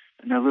job,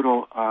 and their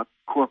little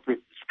corporate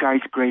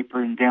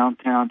skyscraper in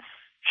downtown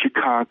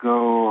Chicago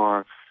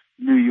or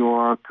New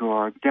York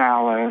or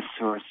Dallas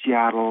or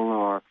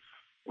Seattle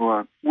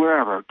or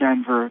wherever,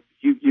 Denver.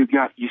 You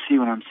see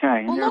what I'm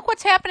saying? Well, look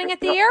what's happening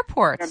at the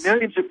airports. There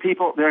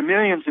are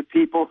millions of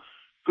people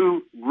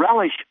who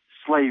relish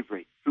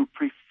slavery, who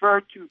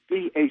prefer to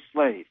be a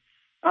slave.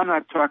 I'm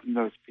not talking to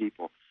those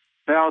people.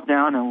 Bow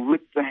down and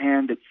lick the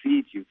hand that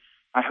feeds you.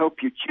 I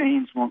hope your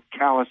chains won't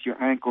callous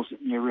your ankles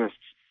and your wrists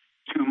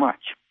too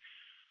much.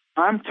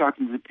 I'm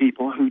talking to the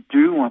people who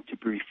do want to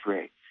be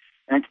free.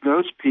 And to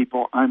those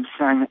people, I'm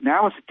saying that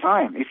now is the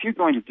time. If you're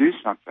going to do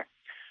something,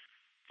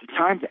 the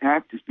time to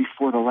act is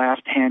before the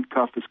last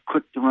handcuff is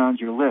clicked around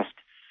your wrist,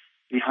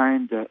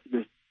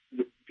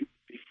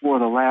 before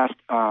the last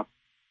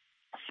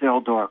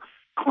cell door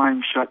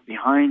climbs shut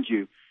behind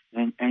you,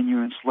 and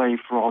you're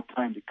enslaved for all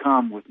time to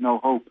come with no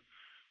hope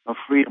of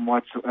freedom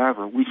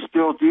whatsoever. We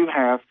still do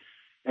have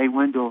a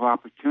window of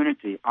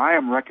opportunity. I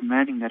am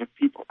recommending that if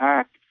people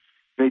act,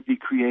 they be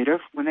creative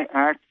when they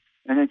act,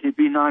 and that they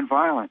be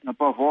nonviolent. And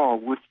above all,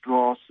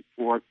 withdraw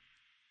support,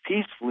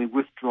 peacefully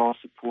withdraw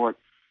support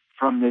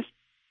from this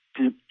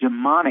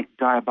demonic,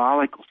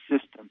 diabolical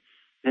system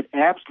that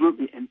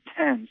absolutely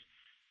intends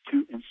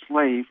to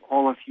enslave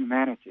all of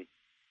humanity,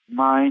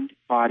 mind,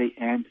 body,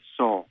 and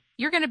soul.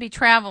 You're going to be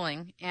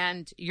traveling,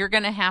 and you're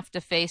going to have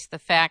to face the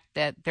fact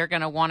that they're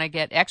going to want to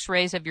get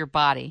x-rays of your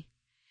body.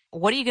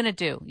 What are you going to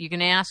do? You're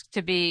going to ask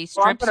to be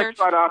strip searched? I'm going to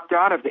try to opt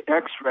out of the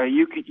x-ray.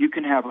 You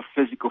can have a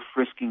physical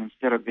frisking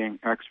instead of being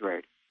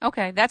x-rayed.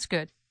 Okay, that's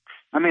good.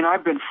 I mean,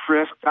 I've been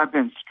frisked. I've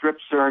been strip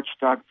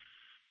searched.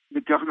 The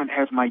government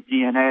has my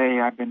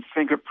DNA. I've been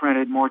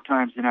fingerprinted more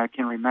times than I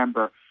can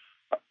remember.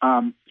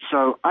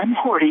 So I'm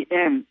already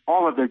in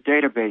all of their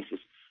databases.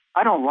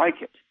 I don't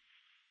like it,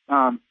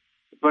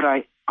 but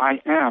I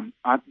am.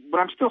 But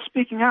I'm still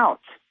speaking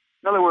out.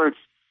 In other words,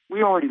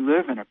 we already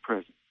live in a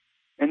prison.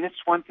 And that's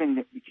one thing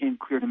that became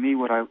clear to me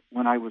when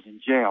I was in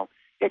jail.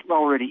 It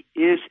already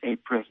is a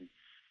prison.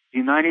 The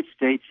United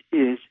States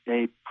is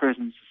a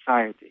prison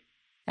society.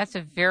 That's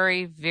a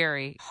very,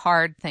 very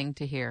hard thing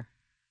to hear.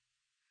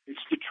 It's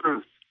the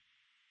truth.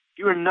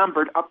 You are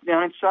numbered up,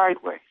 down, and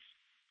sideways.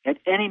 At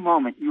any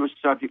moment, you are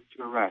subject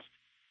to arrest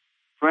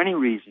for any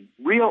reason,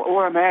 real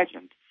or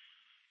imagined.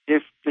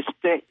 If the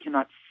state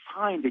cannot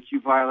find that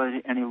you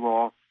violated any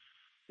law,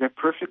 they're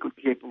perfectly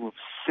capable of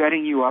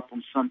setting you up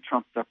on some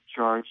trumped-up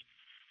charge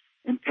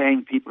and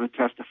paying people to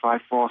testify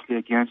falsely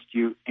against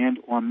you and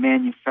or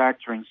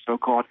manufacturing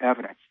so-called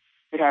evidence.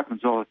 It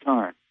happens all the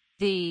time.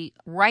 The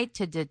right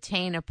to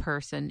detain a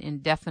person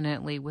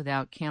indefinitely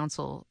without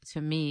counsel,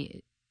 to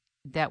me,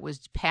 that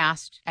was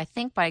passed, I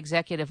think, by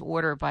executive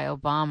order by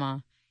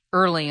Obama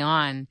early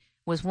on,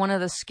 was one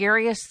of the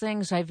scariest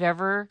things I've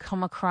ever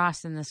come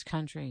across in this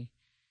country.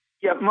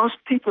 Yeah, most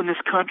people in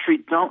this country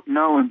don't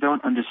know and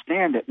don't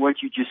understand that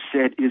what you just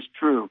said is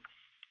true.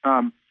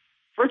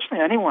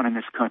 Virtually anyone in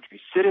this country,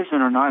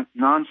 citizen or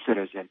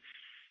non-citizen,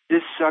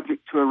 is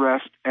subject to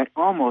arrest at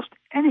almost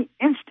any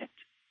instant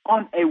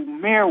on a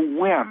mere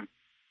whim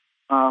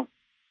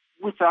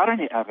without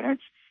any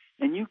evidence,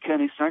 and you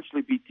can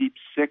essentially be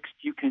deep-sixed.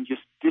 You can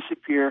just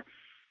disappear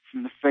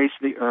from the face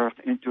of the earth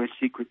into a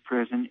secret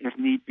prison. If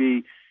need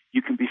be,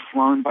 you can be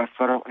flown by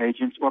federal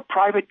agents or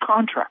private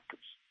contractors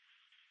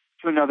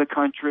to another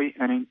country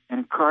and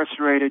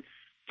incarcerated,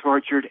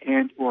 tortured,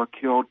 and or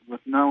killed with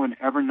no one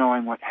ever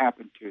knowing what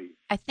happened to you.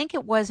 I think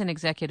it was an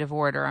executive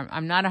order.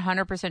 I'm not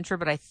 100% sure,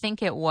 but I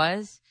think it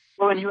was.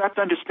 Well, and you have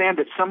to understand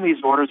that some of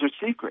these orders are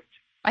secret.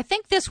 I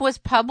think this was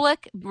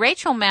public.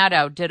 Rachel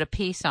Maddow did a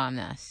piece on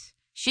this.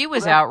 She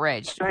was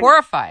outraged,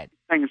 horrified.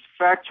 Thing is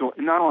factual,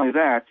 and not only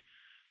that,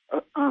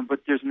 but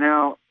there's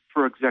now,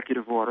 per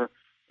executive order,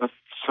 a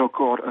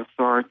so-called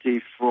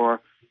authority for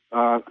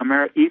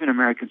even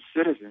American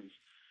citizens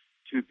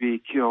to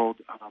be killed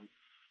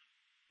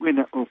when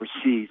they're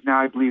overseas.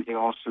 Now, I believe they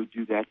also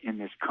do that in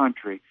this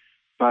country,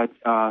 but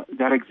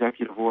that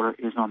executive order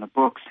is on the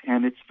books,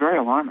 and it's very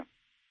alarming.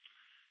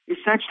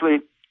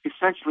 Essentially,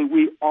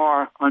 we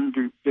are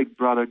under Big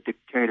Brother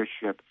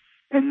dictatorship,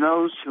 and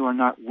those who are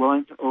not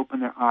willing to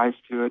open their eyes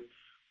to it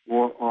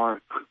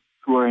or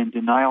who are in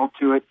denial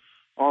to it,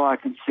 all I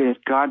can say is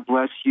God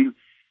bless you.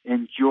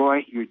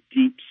 Enjoy your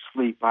deep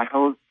sleep. I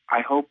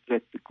hope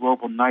that the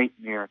global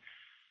nightmare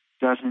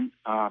doesn't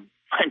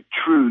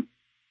intrude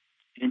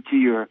into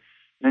your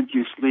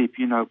sleep.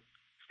 You know,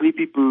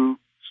 sleepy boo,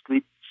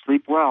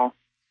 sleep well.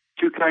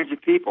 Two kinds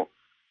of people: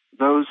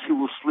 those who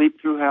will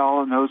sleep through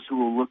hell, and those who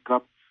will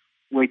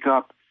wake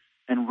up,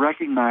 and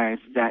recognize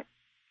that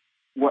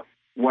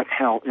what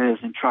hell is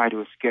and try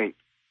to escape.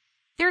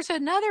 There's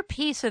another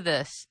piece of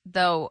this,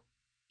 though,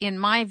 in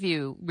my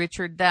view,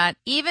 Richard, that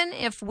even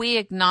if we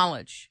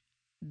acknowledge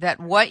that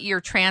what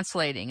you're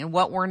translating and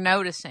what we're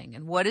noticing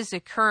and what is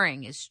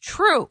occurring is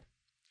true,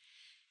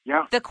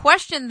 the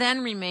question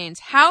then remains,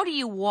 how do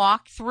you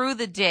walk through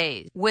the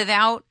days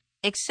without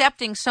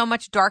accepting so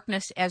much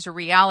darkness as a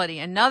reality?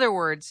 In other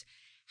words,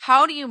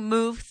 how do you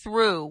move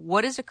through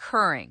what is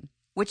occurring,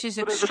 which is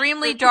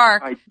extremely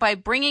dark, by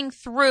bringing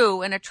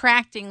through and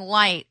attracting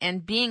light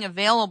and being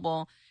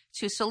available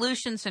to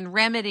solutions and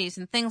remedies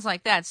and things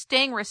like that,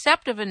 staying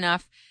receptive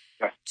enough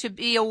to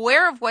be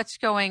aware of what's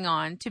going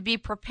on, to be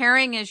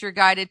preparing as you're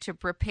guided to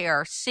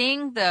prepare,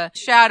 seeing the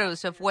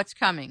shadows of what's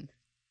coming?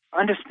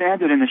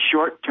 Understand that in the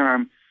short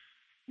term,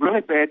 really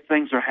bad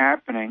things are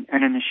happening,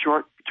 and in the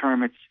short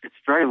term, it's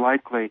very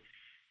likely,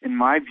 in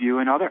my view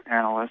and other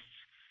analysts,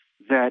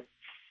 that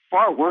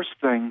far worse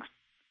things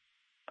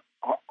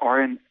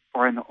are in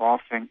the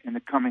offing in the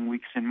coming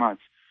weeks and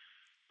months.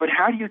 But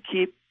how do you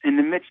keep, in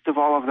the midst of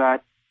all of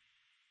that,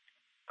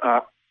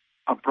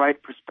 a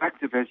bright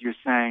perspective, as you're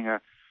saying,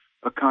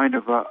 a kind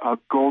of a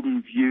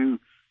golden view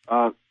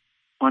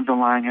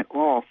underlying it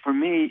all? For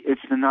me,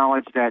 it's the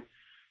knowledge that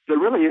there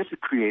really is a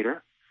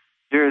creator.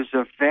 There's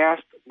a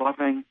vast,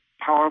 loving,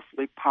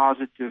 powerfully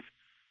positive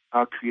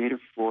creative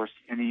force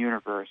in the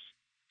universe.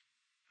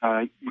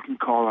 You can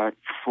call that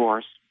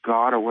force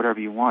God or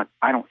whatever you want.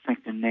 I don't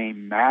think the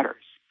name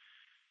matters,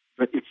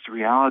 but it's the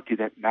reality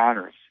that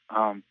matters.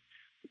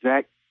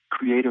 That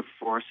creative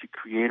force, a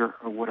creator,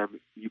 or whatever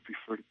you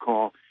prefer to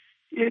call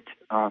it,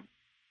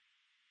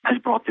 has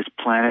brought this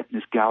planet and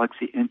this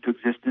galaxy into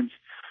existence,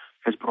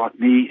 has brought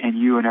me and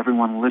you and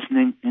everyone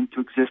listening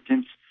into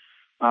existence.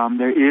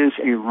 There is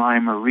a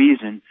rhyme or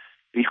reason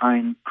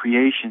behind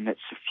creation that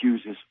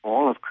suffuses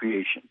all of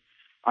creation.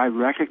 I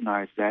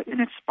recognize that. It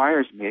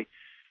inspires me.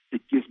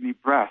 It gives me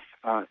breath.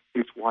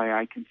 It's why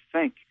I can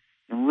think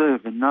and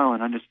live and know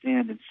and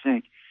understand and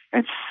think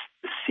and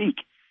seek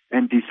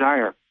and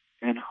desire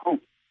and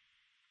hope.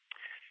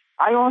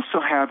 I also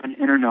have an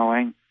inner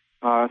knowing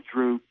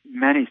through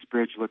many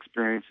spiritual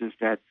experiences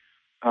that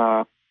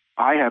I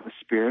have a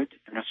spirit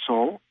and a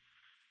soul,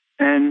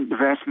 and the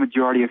vast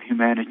majority of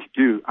humanity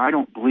do. I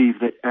don't believe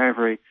that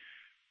every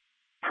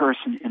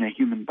person in a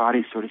human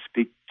body, so to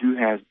speak,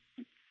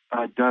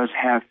 does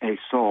have a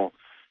soul.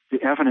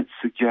 The evidence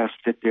suggests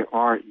that there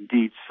are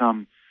indeed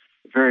some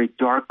very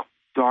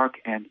dark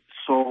and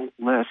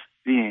soulless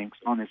beings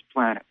on this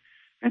planet,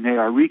 and they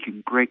are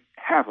wreaking great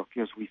havoc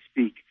as we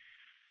speak.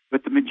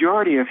 But the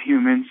majority of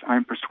humans,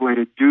 I'm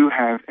persuaded, do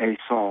have a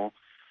soul,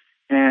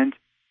 and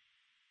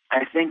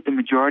I think the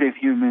majority of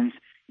humans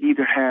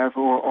either have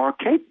or are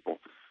capable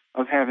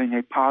of having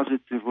a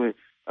positively,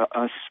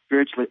 a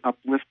spiritually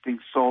uplifting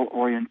soul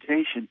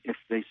orientation if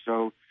they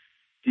so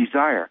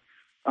desire.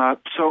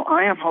 So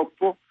I am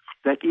hopeful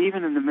that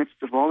even in the midst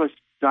of all this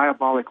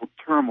diabolical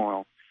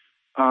turmoil,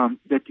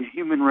 that the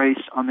human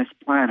race on this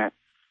planet,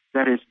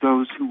 that is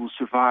those who will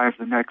survive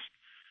the next,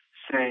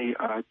 say,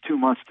 2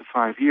 months to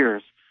 5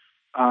 years,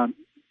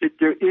 that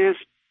there is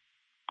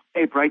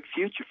a bright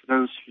future for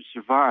those who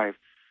survive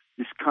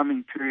this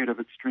coming period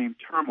of extreme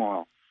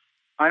turmoil.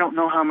 I don't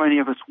know how many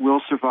of us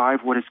will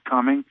survive what is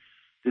coming,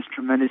 this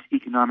tremendous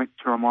economic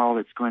turmoil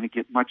that's going to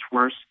get much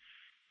worse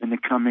in the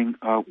coming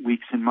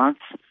weeks and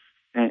months,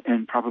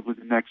 and probably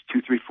the next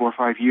 2, 3, 4,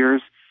 5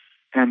 years,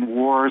 and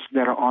wars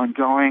that are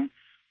ongoing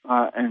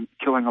and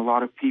killing a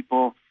lot of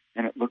people.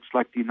 And it looks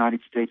like the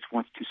United States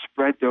wants to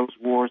spread those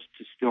wars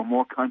to still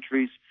more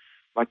countries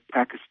like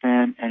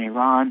Pakistan and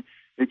Iran.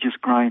 It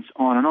just grinds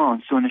on and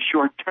on. So in the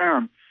short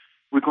term,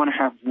 we're going to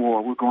have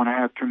war. We're going to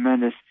have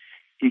tremendous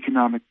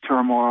economic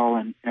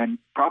turmoil and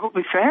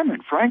probably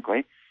famine,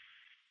 frankly,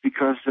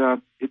 because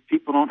if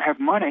people don't have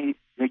money,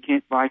 they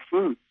can't buy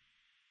food.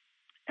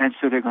 And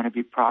so there are going to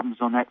be problems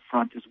on that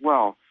front as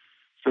well.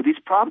 So these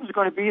problems are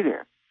going to be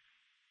there.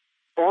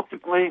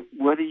 Ultimately,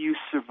 whether you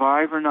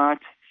survive or not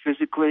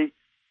physically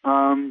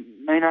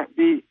may not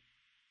be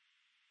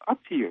up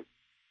to you.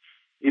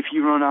 If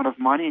you run out of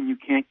money and you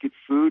can't get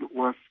food,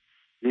 or if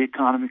the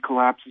economy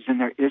collapses and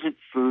there isn't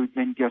food,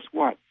 then guess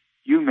what?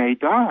 You may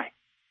die.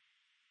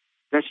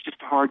 That's just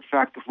a hard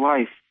fact of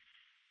life.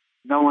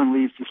 No one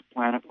leaves this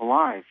planet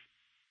alive.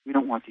 We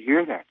don't want to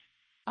hear that.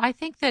 I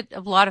think that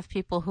a lot of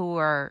people who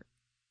are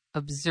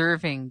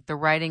observing the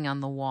writing on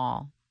the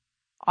wall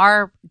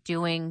are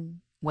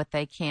doing what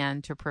they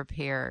can to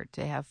prepare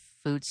to have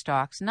food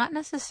stocks, not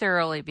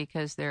necessarily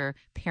because they're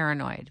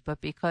paranoid, but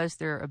because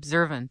they're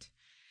observant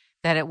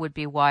that it would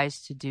be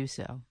wise to do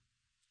so.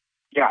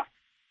 Yeah.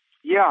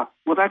 Yeah.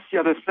 Well, that's the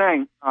other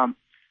thing.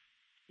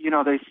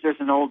 There's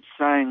an old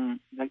saying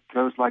that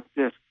goes like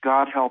this: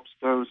 God helps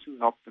those who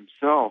help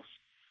themselves.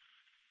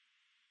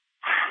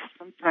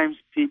 Sometimes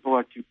people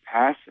are too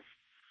passive.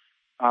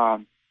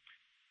 I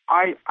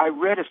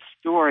read a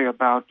story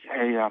about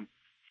a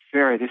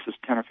ferry, this was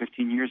 10 or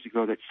 15 years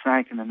ago, that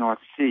sank in the North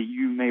Sea.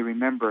 You may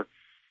remember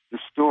the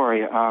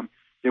story.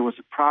 There was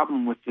a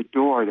problem with the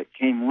door that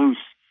came loose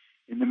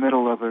in the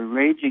middle of a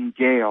raging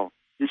gale.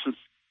 This was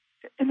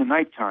in the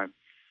nighttime.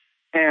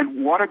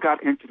 And water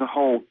got into the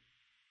hold,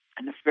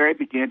 and the ferry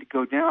began to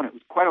go down. It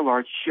was quite a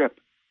large ship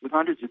with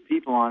hundreds of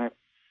people on it.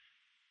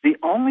 The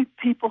only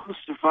people who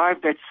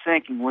survived that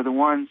sinking were the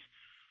ones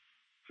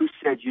who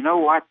said, you know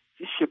what,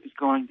 this ship is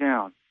going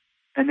down.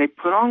 And they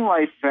put on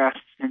life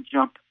vests and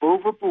jumped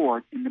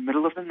overboard in the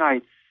middle of the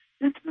night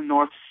into the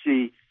North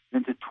Sea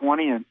into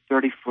 20 and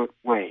 30-foot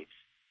waves.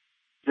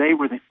 They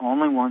were the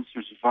only ones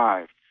who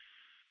survived.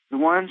 The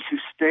ones who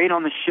stayed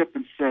on the ship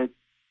and said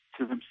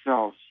to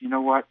themselves, you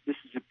know what, this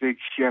is a big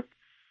ship.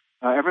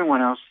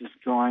 Everyone else is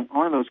going.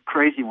 Only those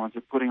crazy ones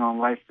are putting on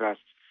life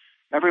vests.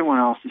 Everyone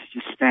else is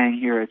just staying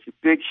here. It's a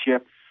big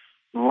ship.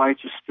 The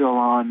lights are still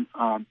on.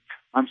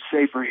 I'm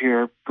safer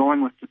here,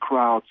 going with the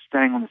crowd,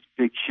 staying on this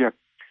big ship.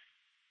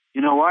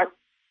 You know what?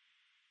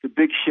 The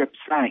big ship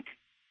sank,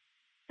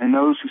 and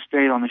those who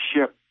stayed on the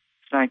ship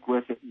sank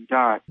with it and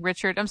died.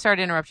 Richard, I'm sorry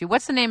to interrupt you.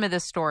 What's the name of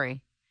this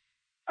story?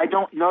 I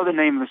don't know the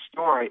name of the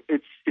story.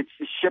 It's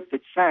the ship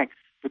that sank,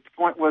 but the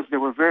point was there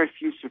were very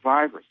few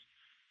survivors,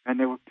 and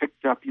they were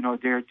picked up, a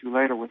day or two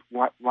later with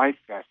life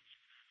vests.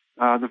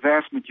 The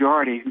vast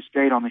majority who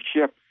stayed on the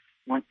ship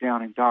went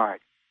down and died.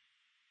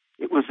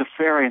 It was a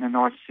ferry in the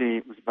North Sea.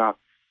 It was about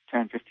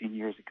 10, 15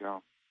 years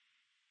ago.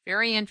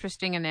 Very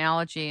interesting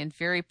analogy and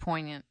very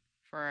poignant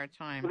for our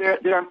time.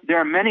 There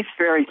are many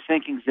ferry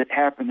sinkings that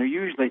happen. They're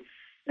usually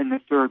in the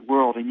third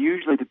world, and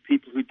usually the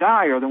people who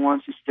die are the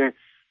ones who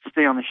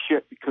stay on the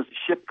ship, because the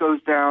ship goes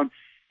down,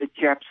 it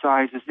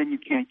capsizes, then you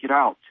can't get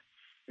out.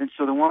 And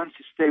so the ones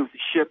who stay with the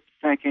ship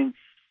thinking,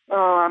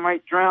 oh, I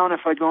might drown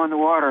if I go in the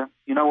water,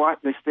 you know what?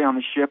 They stay on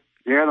the ship.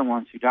 They're the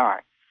ones who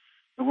die.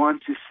 The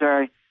ones who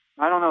say,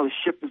 I don't know, the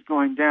ship is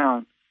going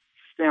down.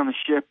 Stay on the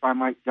ship, I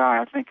might die.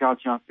 I think I'll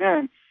jump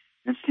in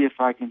and see if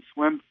I can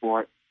swim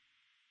for it.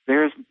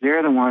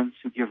 They're the ones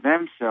who give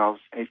themselves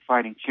a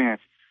fighting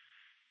chance.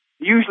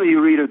 Usually you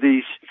read of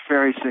these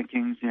ferry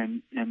sinkings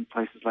in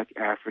places like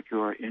Africa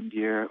or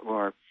India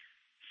or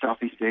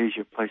Southeast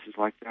Asia, places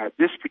like that.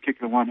 This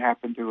particular one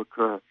happened to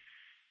occur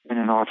in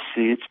the North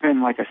Sea. It's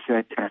been, like I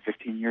said, 10 or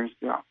 15 years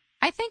ago.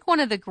 I think one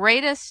of the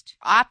greatest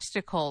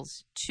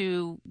obstacles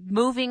to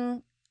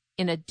moving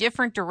in a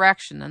different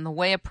direction than the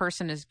way a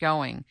person is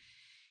going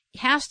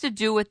has to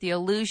do with the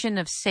illusion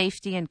of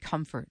safety and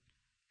comfort.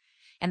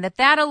 And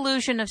that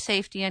illusion of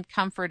safety and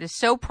comfort is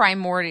so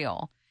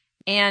primordial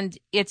and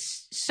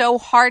it's so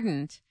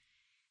hardened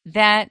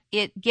that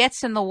it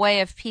gets in the way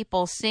of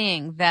people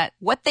seeing that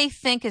what they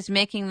think is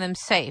making them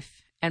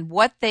safe and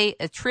what they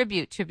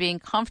attribute to being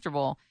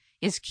comfortable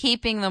is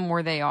keeping them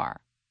where they are.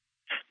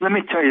 Let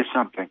me tell you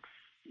something.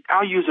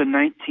 I'll use a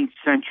 19th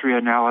century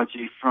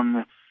analogy from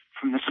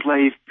the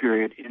slave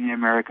period in the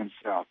American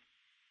South.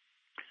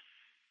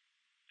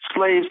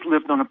 Slaves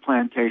lived on a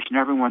plantation.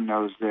 Everyone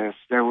knows this.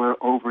 There were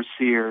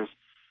overseers.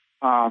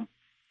 And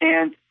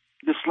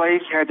the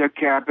slaves had their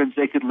cabins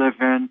they could live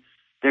in.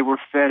 They were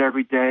fed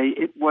every day.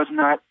 It was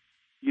not,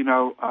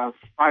 a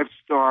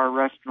 5-star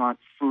restaurant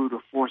food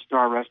or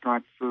 4-star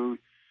restaurant food.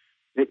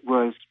 It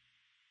was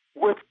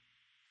with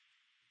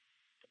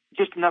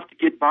just enough to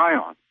get by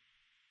on.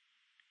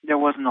 There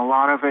wasn't a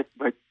lot of it,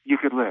 but you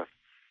could live.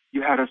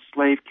 You had a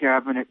slave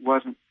cabin. It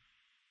wasn't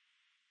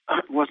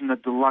a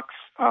deluxe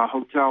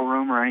hotel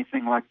room or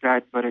anything like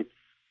that, but it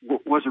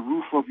was a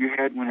roof over your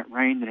head when it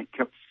rained and it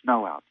kept the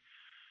snow out.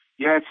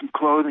 You had some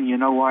clothing. You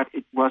know what?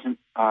 It wasn't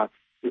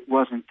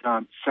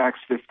Saks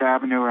Fifth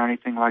Avenue or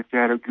anything like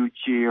that, or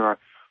Gucci or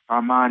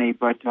Armani,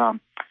 but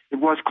it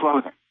was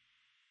clothing.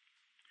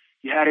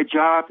 You had a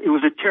job. It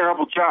was a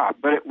terrible job,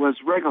 but it was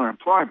regular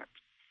employment.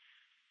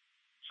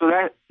 So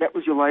that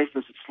was your life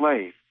as a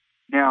slave.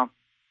 Now,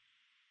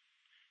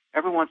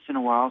 every once in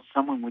a while,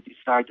 someone would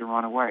decide to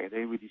run away.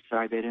 They would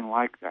decide they didn't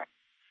like that.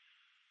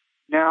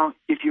 Now,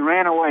 if you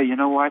ran away, you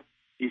know what?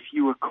 If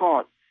you were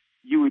caught,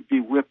 you would be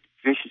whipped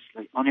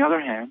viciously. On the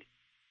other hand,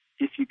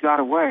 if you got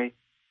away,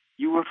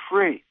 you were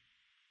free.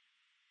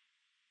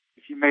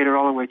 If you made it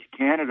all the way to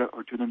Canada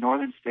or to the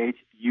northern states,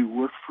 you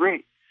were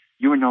free.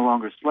 You were no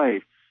longer a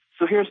slave.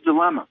 So here's the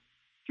dilemma.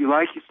 Do you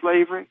like your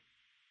slavery?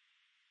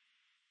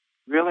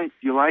 Really?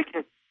 Do you like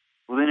it?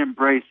 well, then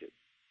embrace it,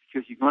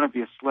 because you're going to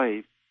be a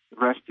slave the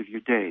rest of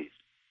your days.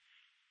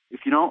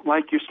 If you don't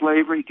like your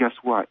slavery, guess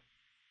what?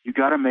 You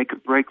got to make a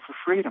break for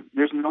freedom.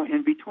 There's no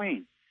in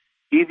between.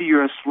 Either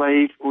you're a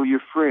slave or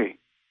you're free.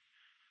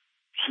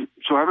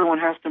 So everyone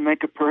has to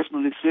make a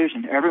personal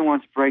decision.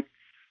 Everyone's break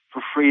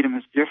for freedom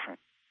is different.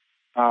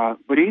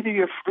 But either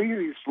you're free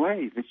or you're a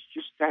slave. It's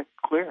just that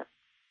clear.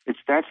 It's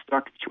that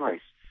stark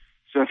choice.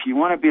 So if you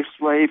want to be a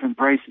slave,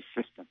 embrace the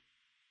system.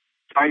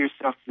 Tie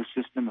yourself to the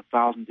system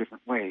 1,000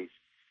 different ways.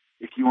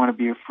 If you want to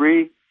be a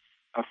free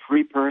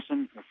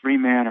person, a free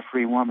man, a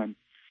free woman,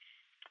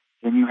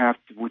 then you have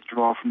to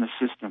withdraw from the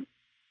system.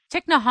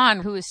 Thich Nhat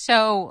Hanh, who is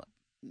so...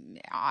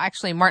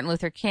 Actually, Martin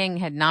Luther King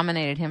had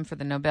nominated him for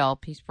the Nobel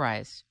Peace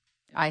Prize.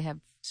 I have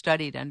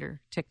studied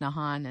under Thich Nhat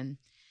Hanh, and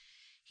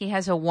he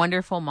has a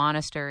wonderful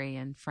monastery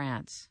in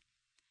France,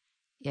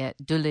 at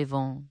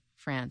Dulevant,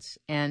 France.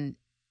 And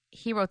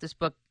he wrote this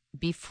book,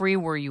 Be Free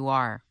Where You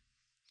Are.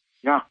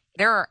 Yeah.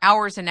 There are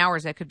hours and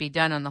hours that could be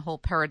done on the whole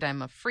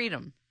paradigm of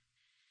freedom.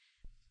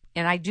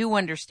 And I do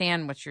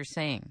understand what you're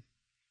saying.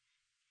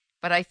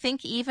 But I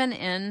think even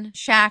in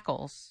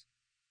shackles,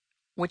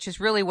 which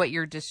is really what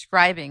you're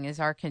describing is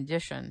our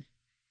condition,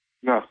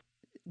 yeah,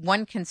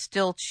 one can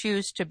still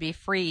choose to be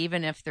free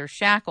even if they're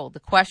shackled. The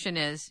question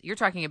is, you're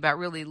talking about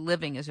really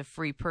living as a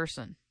free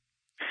person.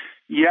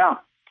 Yeah,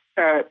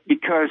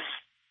 because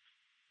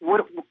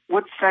what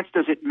sense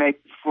does it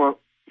make for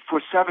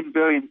 7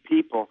 billion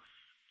people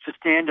to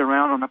stand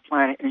around on the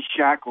planet in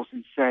shackles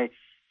and say,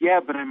 yeah,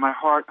 but in my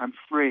heart I'm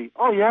free?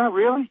 Oh, yeah,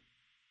 really?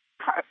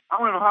 I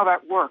want to know how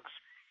that works.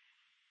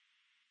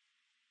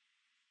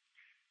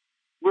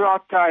 We're all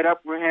tied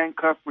up, we're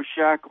handcuffed, we're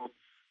shackled,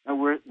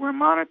 and we're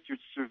monitored,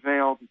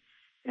 surveilled,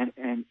 and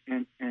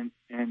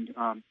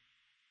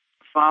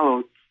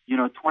followed,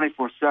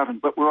 24/7.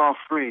 But we're all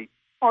free.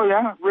 Oh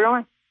yeah,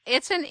 really?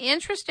 It's an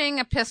interesting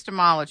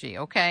epistemology.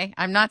 Okay,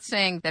 I'm not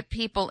saying that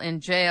people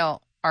in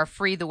jail are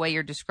free the way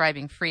you're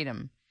describing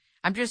freedom.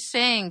 I'm just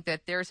saying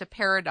that there's a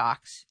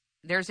paradox.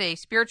 There's a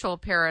spiritual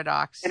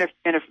paradox. And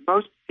if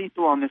most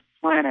people on this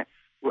planet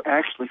were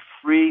actually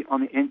free on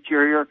the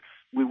interior,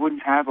 we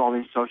wouldn't have all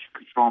these social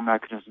control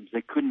mechanisms.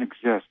 They couldn't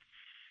exist,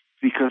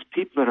 because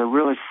people that are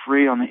really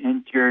free on the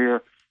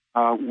interior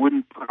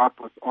wouldn't put up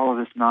with all of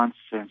this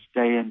nonsense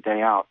day in,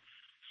 day out.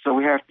 So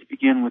we have to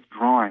begin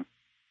withdrawing,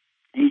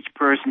 each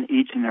person,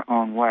 each in their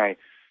own way.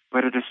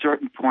 But at a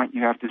certain point,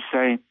 you have to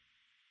say,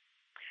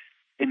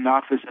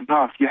 enough is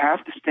enough. You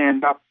have to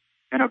stand up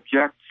and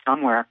object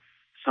somewhere,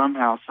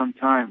 somehow,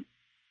 sometime.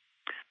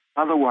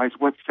 Otherwise,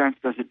 what sense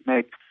does it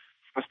make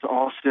for us to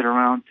all sit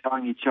around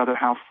telling each other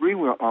how free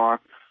we are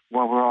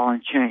while we're all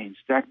in chains?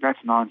 That's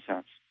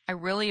nonsense. I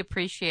really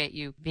appreciate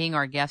you being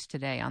our guest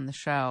today on the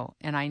show.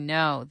 And I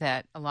know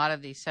that a lot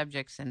of these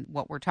subjects and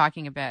what we're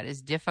talking about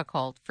is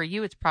difficult. For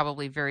you, it's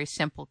probably very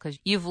simple because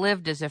you've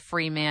lived as a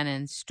free man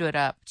and stood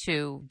up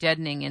to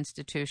deadening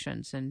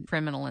institutions and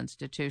criminal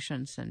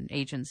institutions and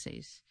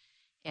agencies.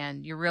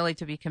 And you're really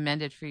to be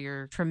commended for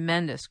your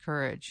tremendous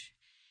courage.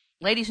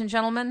 Ladies and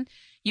gentlemen,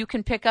 you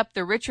can pick up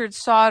the Richard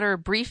Sauder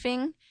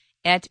Briefing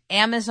at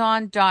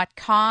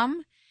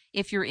Amazon.com.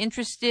 If you're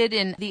interested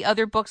in the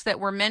other books that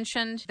were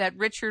mentioned that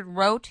Richard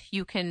wrote,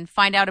 you can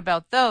find out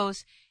about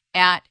those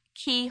at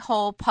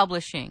Keyhole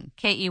Publishing,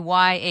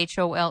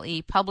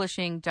 Keyhole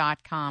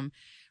Publishing.com.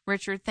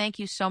 Richard, thank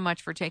you so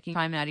much for taking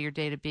time out of your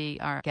day to be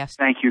our guest.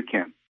 Thank you, Kim.